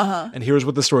staying at. And here's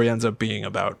what the story ends up being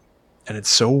about. And it's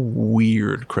so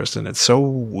weird, Kristen. It's so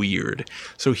weird.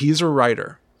 So he's a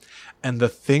writer. And the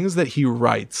things that he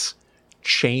writes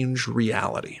change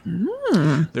reality.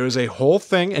 There's a whole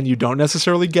thing, and you don't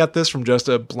necessarily get this from just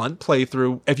a blunt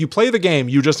playthrough. If you play the game,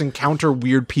 you just encounter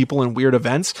weird people and weird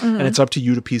events, and it's up to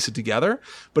you to piece it together.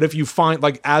 But if you find,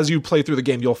 like, as you play through the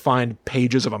game, you'll find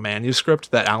pages of a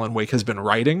manuscript that Alan Wake has been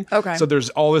writing. Okay. So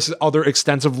there's all this other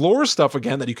extensive lore stuff,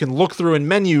 again, that you can look through in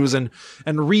menus and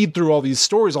read through all these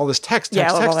stories, all this text.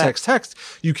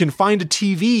 You can find a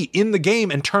TV in the game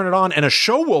and turn it on, and a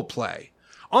show will play.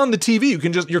 On the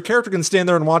TV, your character can stand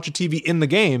there and watch a TV in the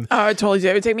game. Oh, I told you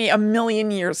it would take me a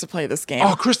million years to play this game.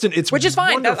 Oh, Kristen, which is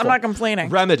fine. wonderful. I'm not complaining.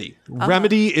 Remedy.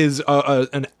 Remedy is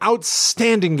an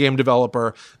outstanding game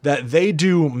developer that they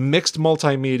do mixed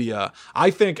multimedia.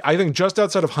 I think just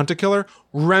outside of Hunt a Killer,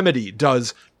 Remedy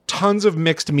does tons of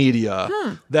mixed media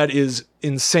that is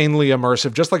insanely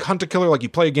immersive. Just like Hunt a Killer, like you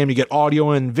play a game, you get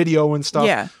audio and video and stuff.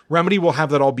 Yeah. Remedy will have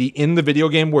that all be in the video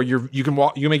game where you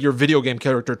make your video game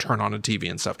character turn on a TV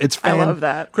and stuff. I love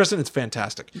that. Kristen, it's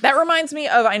fantastic. That reminds me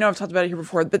of, I know I've talked about it here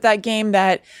before, but that game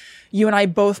that you and I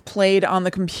both played on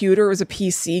the computer, it was a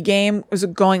PC game. Was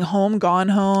it Gone Home? Gone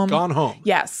Home.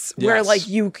 Yes. Where like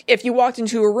if you walked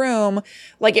into a room,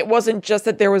 like it wasn't just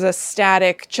that there was a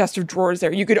static chest of drawers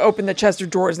there. You could open the chest of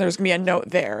drawers and there's going to be a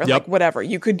note there. And like whatever.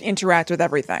 You could interact with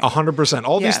everything. 100%.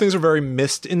 All these things are very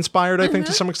Myst inspired, I think,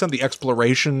 to some extent. The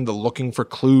exploration, the looking for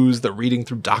clues, the reading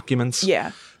through documents.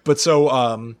 Yeah. But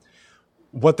so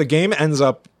what the game ends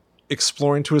up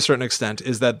exploring to a certain extent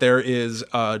is that there is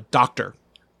a doctor,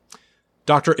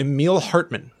 Dr. Emil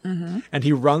Hartman, and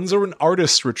he runs an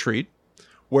artist retreat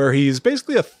where he's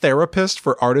basically a therapist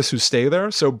for artists who stay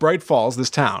there. So Bright Falls, this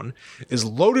town, is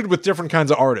loaded with different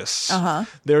kinds of artists.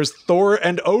 There's Thor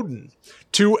and Odin,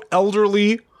 two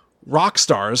elderly rock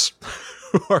stars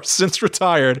who are since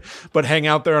retired, but hang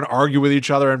out there and argue with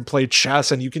each other and play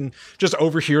chess. And you can just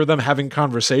overhear them having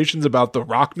conversations about the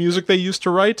rock music they used to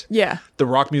write. Yeah. The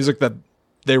rock music that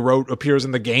they wrote appears in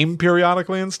the game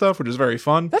periodically and stuff, which is very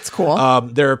fun. That's cool.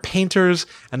 There are painters.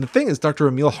 And the thing is, Dr.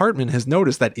 Emil Hartman has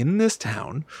noticed that in this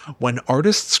town, when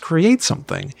artists create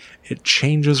something, it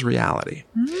changes reality.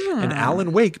 And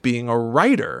Alan Wake, being a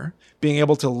writer, being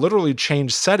able to literally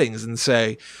change settings and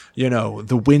say,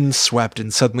 the wind swept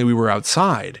and suddenly we were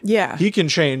outside. Yeah. He can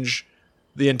change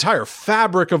the entire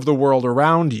fabric of the world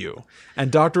around you.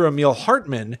 And Dr. Emil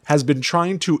Hartman has been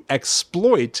trying to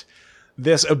exploit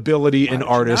this ability in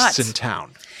artists in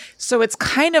town. So it's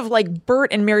kind of like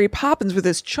Bert and Mary Poppins with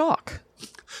his chalk.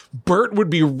 Bert would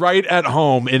be right at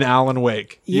home in Alan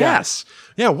Wake. Yeah. Yes.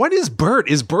 Yeah, what is Bert?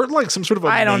 Is Bert like some sort of a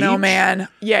I don't know, mage? man.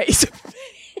 Yeah, he's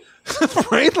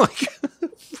right? Like,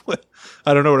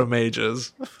 I don't know what a mage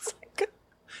is.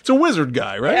 It's a wizard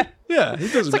guy, right? Yeah. He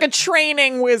does it's like a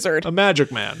training wizard. a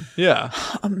magic man. Yeah.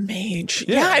 A mage.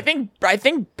 Yeah. Yeah, I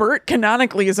think Bert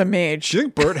canonically is a mage. Do you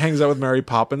think Bert hangs out with Mary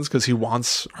Poppins because he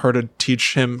wants her to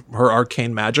teach him her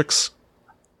arcane magics?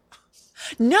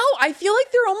 No, I feel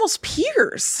like they're almost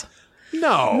peers.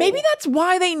 No. Maybe that's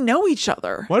why they know each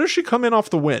other. Why does she come in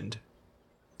off the wind?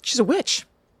 She's a witch.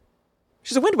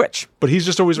 She's a wind witch. But he's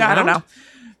just always around?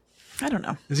 I don't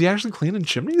know. Is he actually cleaning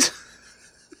chimneys?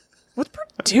 What's Bert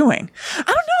doing? I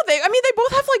don't know. They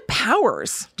both have like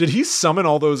powers. Did he summon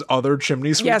all those other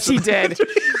chimney sweeps? Yes, he did.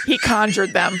 He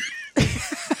conjured them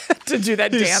to do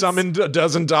that He dance. summoned a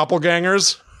dozen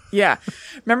doppelgangers. Yeah.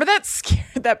 Remember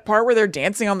that part where they're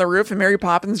dancing on the roof and Mary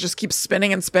Poppins just keeps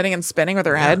spinning and spinning and spinning with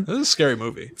her head? This is a scary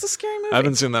movie. It's a scary movie. I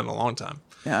haven't seen that in a long time.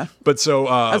 Yeah. But so...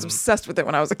 I was obsessed with it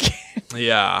when I was a kid.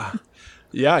 Yeah.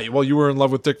 Yeah, well, you were in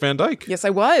love with Dick Van Dyke. Yes, I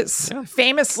was. Yeah.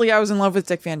 Famously, I was in love with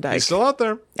Dick Van Dyke. He's still out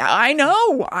there. I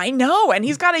know. And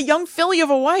he's got a young filly of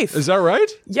a wife. Is that right?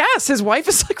 Yes, his wife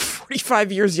is like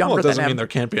 45 years younger Well, it than doesn't him. mean there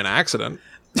can't be an accident.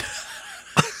 I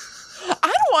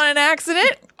don't want an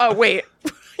accident. Oh, wait.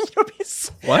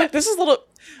 What? This is a little...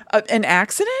 an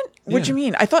accident? What'd you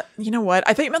mean? I thought, you know what?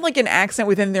 I thought you meant like an accident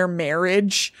within their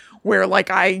marriage where like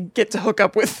I get to hook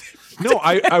up with... No,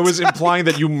 I was implying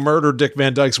that you murdered Dick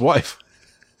Van Dyke's wife.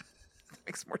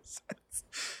 Makes more sense.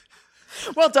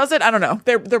 Well, does it? I don't know.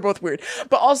 They're both weird.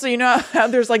 But also, you know how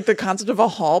there's like the concept of a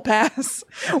hall pass?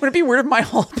 Would it be weird if my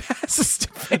hall pass is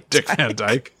Dick Van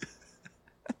Dyke.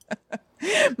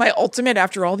 my ultimate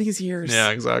after all these years? Yeah,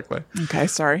 exactly. Okay,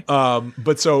 sorry.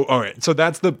 But so, all right. So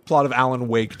that's the plot of Alan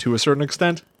Wake to a certain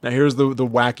extent. Now here's the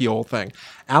wacky old thing.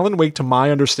 Alan Wake, to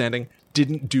my understanding,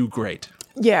 didn't do great.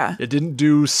 Yeah. It didn't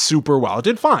do super well. It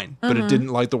did fine, but it didn't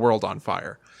light the world on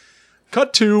fire.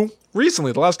 Cut to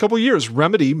recently, the last couple of years,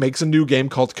 Remedy makes a new game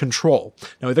called Control.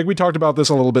 Now, I think we talked about this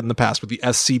a little bit in the past with the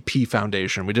SCP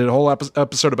Foundation. We did a whole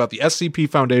episode about the SCP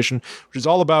Foundation, which is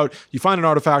all about you find an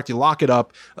artifact, you lock it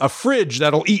up, a fridge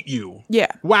that'll eat you.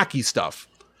 Yeah. Wacky stuff.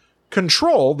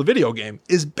 Control, the video game,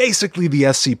 is basically the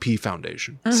SCP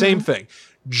Foundation. Same thing.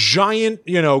 Giant,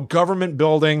 government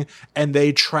building, and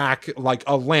they track like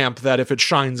a lamp that if it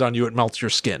shines on you, it melts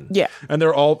your skin. Yeah. And there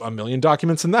are all a million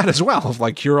documents in that as well. Of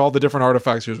like, here are all the different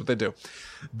artifacts. Here's what they do.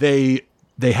 They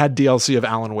had DLC of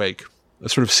Alan Wake, a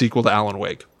sort of sequel to Alan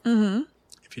Wake. Mm-hmm.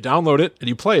 If you download it and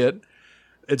you play it,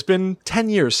 it's been 10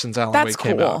 years since Alan Wake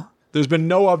came out. There's been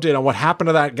no update on what happened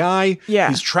to that guy. Yeah.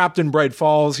 He's trapped in Bright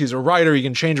Falls. He's a writer. He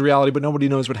can change reality, but nobody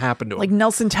knows what happened to him. Like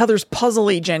Nelson Tether's Puzzle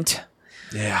Agent.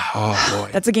 Yeah. Oh, boy.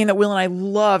 That's a game that Will and I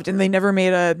loved, and they never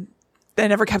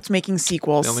kept making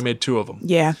sequels. They only made 2 of them.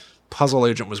 Yeah. Puzzle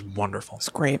Agent was wonderful. It's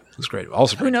great. It was great.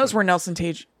 Also, Who knows where Nelson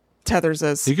Tage... Tethers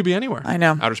is. He could be anywhere. I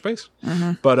know. Outer space.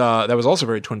 But that was also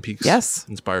very Twin Peaks Yes.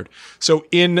 inspired. So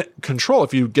in Control,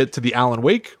 if you get to the Alan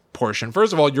Wake portion,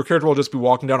 first of all, your character will just be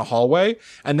walking down a hallway,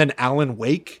 and then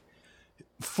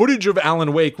footage of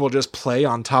Alan Wake will just play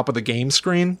on top of the game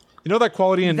screen. You know that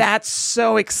quality in... That's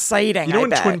so exciting, You know I in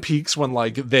bet. Twin Peaks when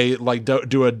like they like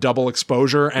do a double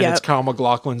exposure and Yep. it's Kyle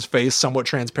MacLachlan's face somewhat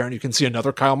transparent, you can see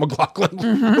another Kyle MacLachlan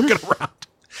looking around.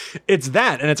 It's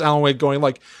that, and it's Alan Wake going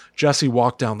like, Jesse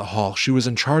walked down the hall. She was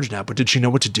in charge now, but did she know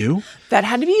what to do? That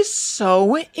had to be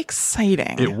so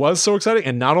exciting. It was so exciting,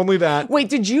 and not only that.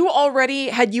 Wait, had you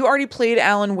already played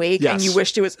Alan Wake and Yes. you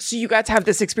wished it was, so you got to have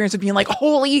this experience of being like,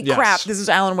 holy Yes. crap, this is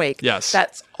Alan Wake. Yes.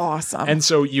 That's awesome. And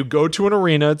so you go to an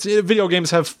arena. Video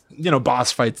games have,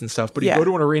 boss fights and stuff, but you Yeah. go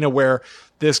to an arena where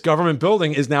this government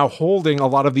building is now holding a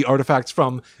lot of the artifacts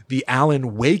from the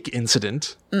Alan Wake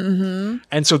incident. Mm-hmm.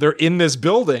 And so they're in this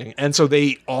building. And so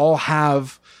they all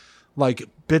have like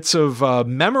bits of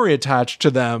memory attached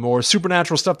to them or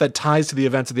supernatural stuff that ties to the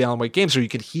events of the Alan Wake game. So you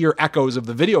could hear echoes of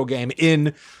the video game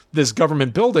in this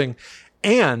government building.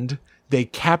 And they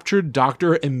captured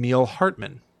Dr. Emil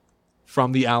Hartman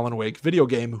from the Alan Wake video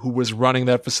game, who was running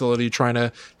that facility trying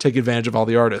to take advantage of all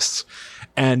the artists.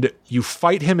 And you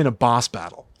fight him in a boss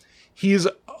battle. He's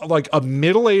like a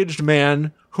middle-aged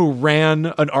man who ran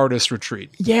an artist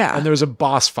retreat. Yeah. And there's a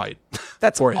boss fight.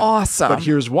 That's for him. awesome. But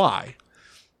here's why.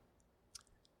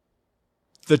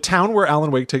 The town where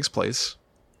Alan Wake takes place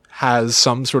has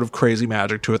some sort of crazy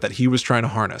magic to it that he was trying to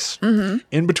harness. Mm-hmm.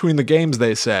 In between the games,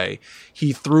 they say,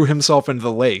 he threw himself into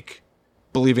the lake,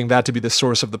 believing that to be the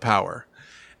source of the power.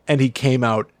 And he came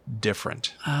out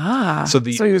different. So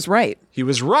he was right. He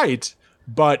was right,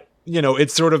 but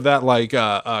it's sort of that like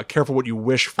careful what you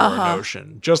wish for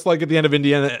notion. Just like at the end of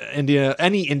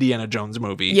any Indiana Jones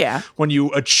movie. Yeah. When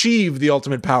you achieve the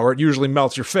ultimate power, it usually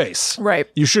melts your face. Right.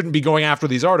 You shouldn't be going after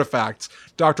these artifacts.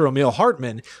 Dr. Emil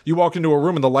Hartman, you walk into a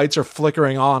room and the lights are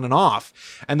flickering on and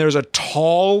off. And there's a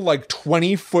tall, like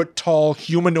 20-foot tall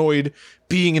humanoid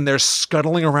being in there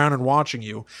scuttling around and watching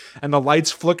you, and the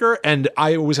lights flicker, and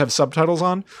I always have subtitles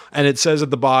on, and it says at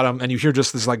the bottom, and you hear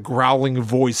just this like growling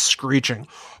voice screeching,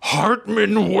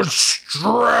 Hartman was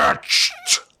stretched.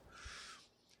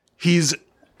 He's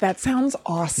That sounds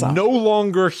awesome. no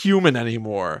longer human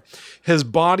anymore. His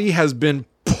body has been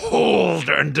pulled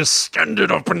and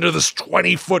distended up into this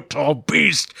 20-foot tall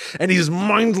beast, and he's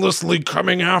mindlessly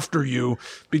coming after you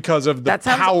because of the That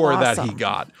sounds power that awesome. he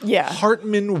got. Yeah.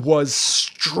 Hartman was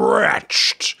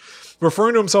stretched.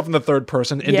 Referring to himself in the third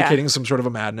person, indicating some sort of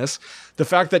a madness. The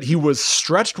fact that he was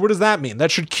stretched, what does that mean? That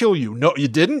should kill you. No, you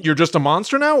didn't? You're just a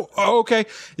monster now? Oh, okay.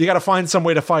 You got to find some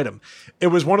way to fight him. It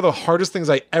was one of the hardest things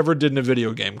I ever did in a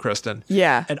video game, Kristen.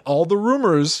 Yeah. And all the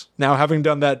rumors, now having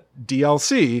done that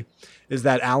DLC, is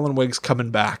that Alan Wake's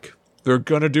coming back. They're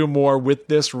going to do more with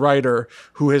this writer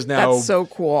who has now That's so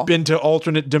cool. been to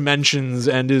alternate dimensions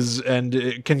and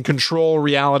can control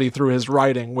reality through his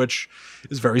writing, which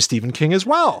is very Stephen King as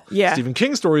well. Yeah. Stephen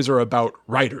King stories are about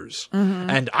writers.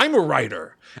 And I'm a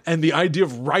writer. And the idea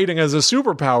of writing as a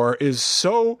superpower is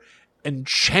so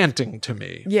enchanting to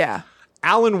me. Yeah.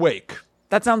 Alan Wake.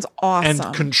 That sounds awesome.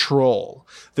 And Control.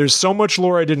 There's so much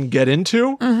lore I didn't get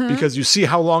into because you see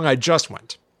how long I just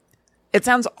went. It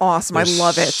sounds awesome. I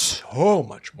love it. So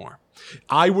much more.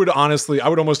 I would almost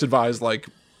advise, like,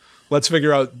 let's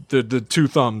figure out the two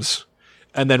thumbs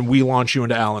and then we launch you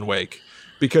into Alan Wake.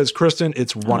 Because, Kristen,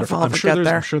 it's wonderful. I'm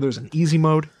sure there's an easy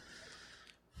mode.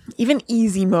 Even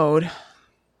easy mode.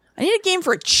 I need a game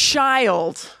for a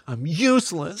child. I'm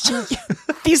useless.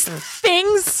 These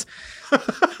things,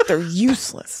 they're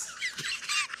useless.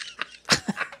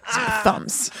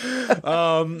 Thumbs.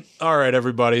 All right,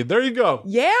 everybody. There you go.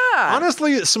 Yeah.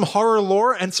 Honestly, some horror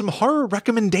lore and some horror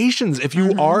recommendations. If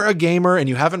you are a gamer and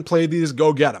you haven't played these,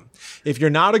 go get them. If you're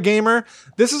not a gamer,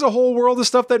 this is a whole world of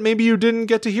stuff that maybe you didn't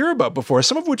get to hear about before,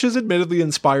 some of which is admittedly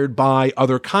inspired by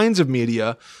other kinds of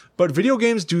media, but video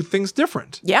games do things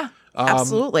different. Yeah.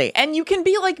 Absolutely. And you can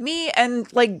be like me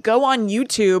and like go on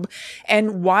YouTube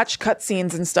and watch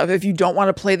cutscenes and stuff if you don't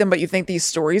want to play them, but you think these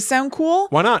stories sound cool.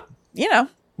 Why not?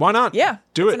 Why not? Yeah.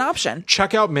 Do it. It's an option.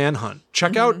 Check out Manhunt.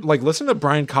 Check out, listen to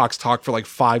Brian Cox talk for like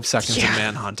 5 seconds of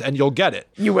Manhunt and you'll get it.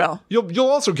 You will. You'll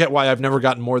also get why I've never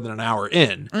gotten more than an hour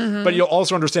in, but you'll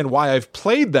also understand why I've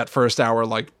played that first hour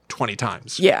like 20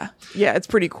 times. Yeah. Yeah. It's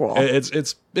pretty cool.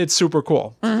 It's super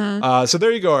cool. So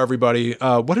there you go, everybody.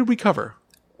 What did we cover?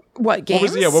 What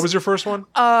games? What was your first one?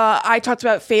 I talked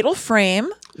about Fatal Frame.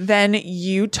 Then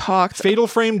you talked Fatal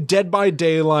Frame, Dead by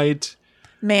Daylight.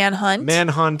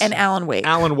 Manhunt, and Alan Wake.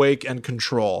 Alan Wake and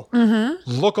Control.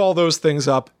 Look all those things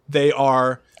up. They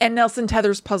are... And Nelson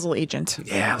Tether's Puzzle Agent.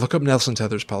 Yeah, look up Nelson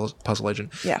Tether's Puzzle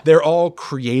Agent. Yeah. They're all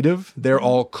creative. They're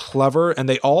all clever. And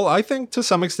they all, I think, to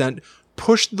some extent,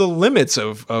 push the limits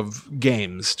of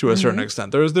games to a certain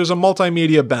extent. There's a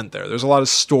multimedia bent there. There's a lot of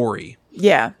story.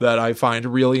 Yeah. That I find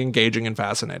really engaging and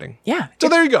fascinating. Yeah. So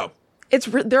there you go.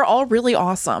 They're all really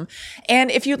awesome.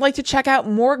 And if you'd like to check out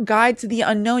more Guide to the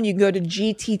Unknown, you can go to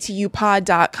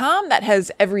gttupod.com. That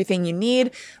has everything you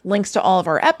need. Links to all of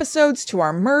our episodes, to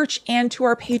our merch, and to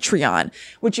our Patreon,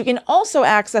 which you can also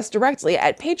access directly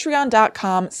at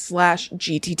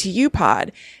patreon.com/gttupod.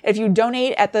 If you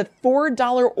donate at the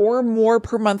 $4 or more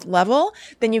per month level,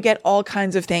 then you get all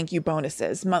kinds of thank you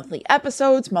bonuses, monthly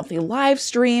episodes, monthly live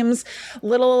streams,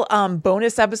 little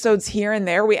bonus episodes here and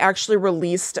there. We actually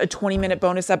released a 20-minute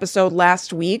bonus episode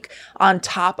last week on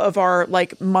top of our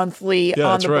monthly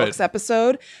on the books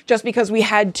episode, just because we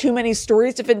had too many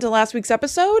stories to fit into last week's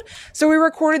episode. So we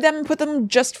recorded them and put them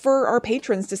just for our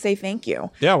patrons to say thank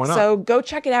you. Yeah, why not? So go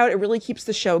check it out. It really keeps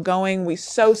the show going. We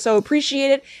so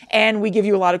appreciate it. And we give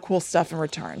you a lot of cool stuff in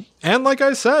return. And like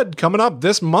I said, coming up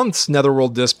this month's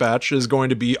Netherworld Dispatch is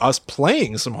going to be us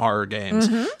playing some horror games.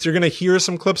 So you're going to hear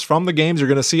some clips from the games. You're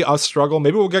going to see us struggle.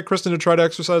 Maybe we'll get Kristen to try to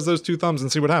exercise those 2 thumbs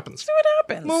and see what happens. See what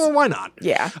happens. Well, why not?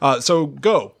 Yeah. So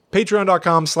go.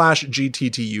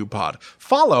 Patreon.com/GTTUpod.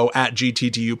 Follow at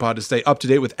GTTUpod to stay up to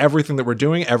date with everything that we're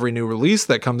doing, every new release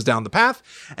that comes down the path.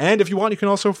 And if you want, you can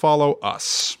also follow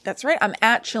us. That's right. I'm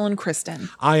at Chillin' Kristen.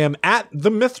 I am at The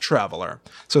Myth Traveler.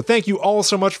 So thank you all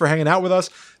so much for hanging out with us.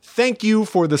 Thank you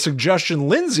for the suggestion,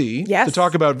 Lindsay, to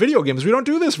talk about video games. We don't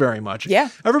do this very much. Yeah.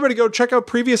 Everybody go check out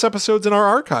previous episodes in our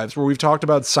archives where we've talked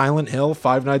about Silent Hill,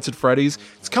 Five Nights at Freddy's.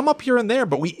 It's come up here and there,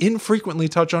 but we infrequently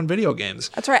touch on video games.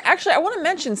 That's right. Actually, I want to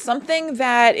mention something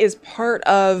that is part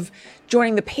of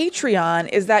joining the Patreon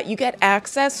is that you get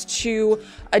access to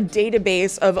a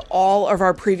database of all of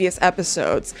our previous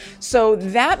episodes. So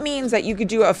that means that you could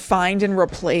do a find and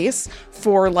replace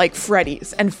for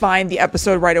Freddy's and find the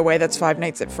episode right away that's Five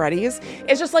Nights at Freddy's.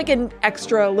 It's just an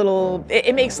extra little,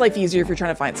 it makes life easier if you're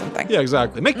trying to find something. Yeah,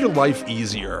 exactly. Make your life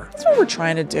easier. That's what we're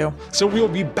trying to do. So we'll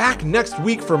be back next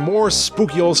week for more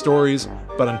spooky old stories.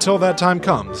 But until that time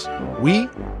comes, we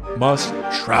must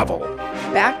travel.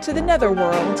 Back to the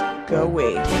netherworld, go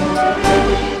we.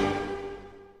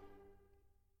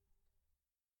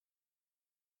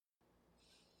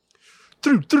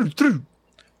 Through.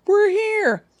 We're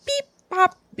here. Beep,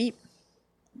 bop, beep.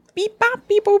 Beep, bop,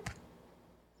 beep, boop.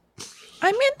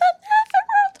 I'm in the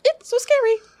netherworld. It's so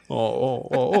scary. Oh.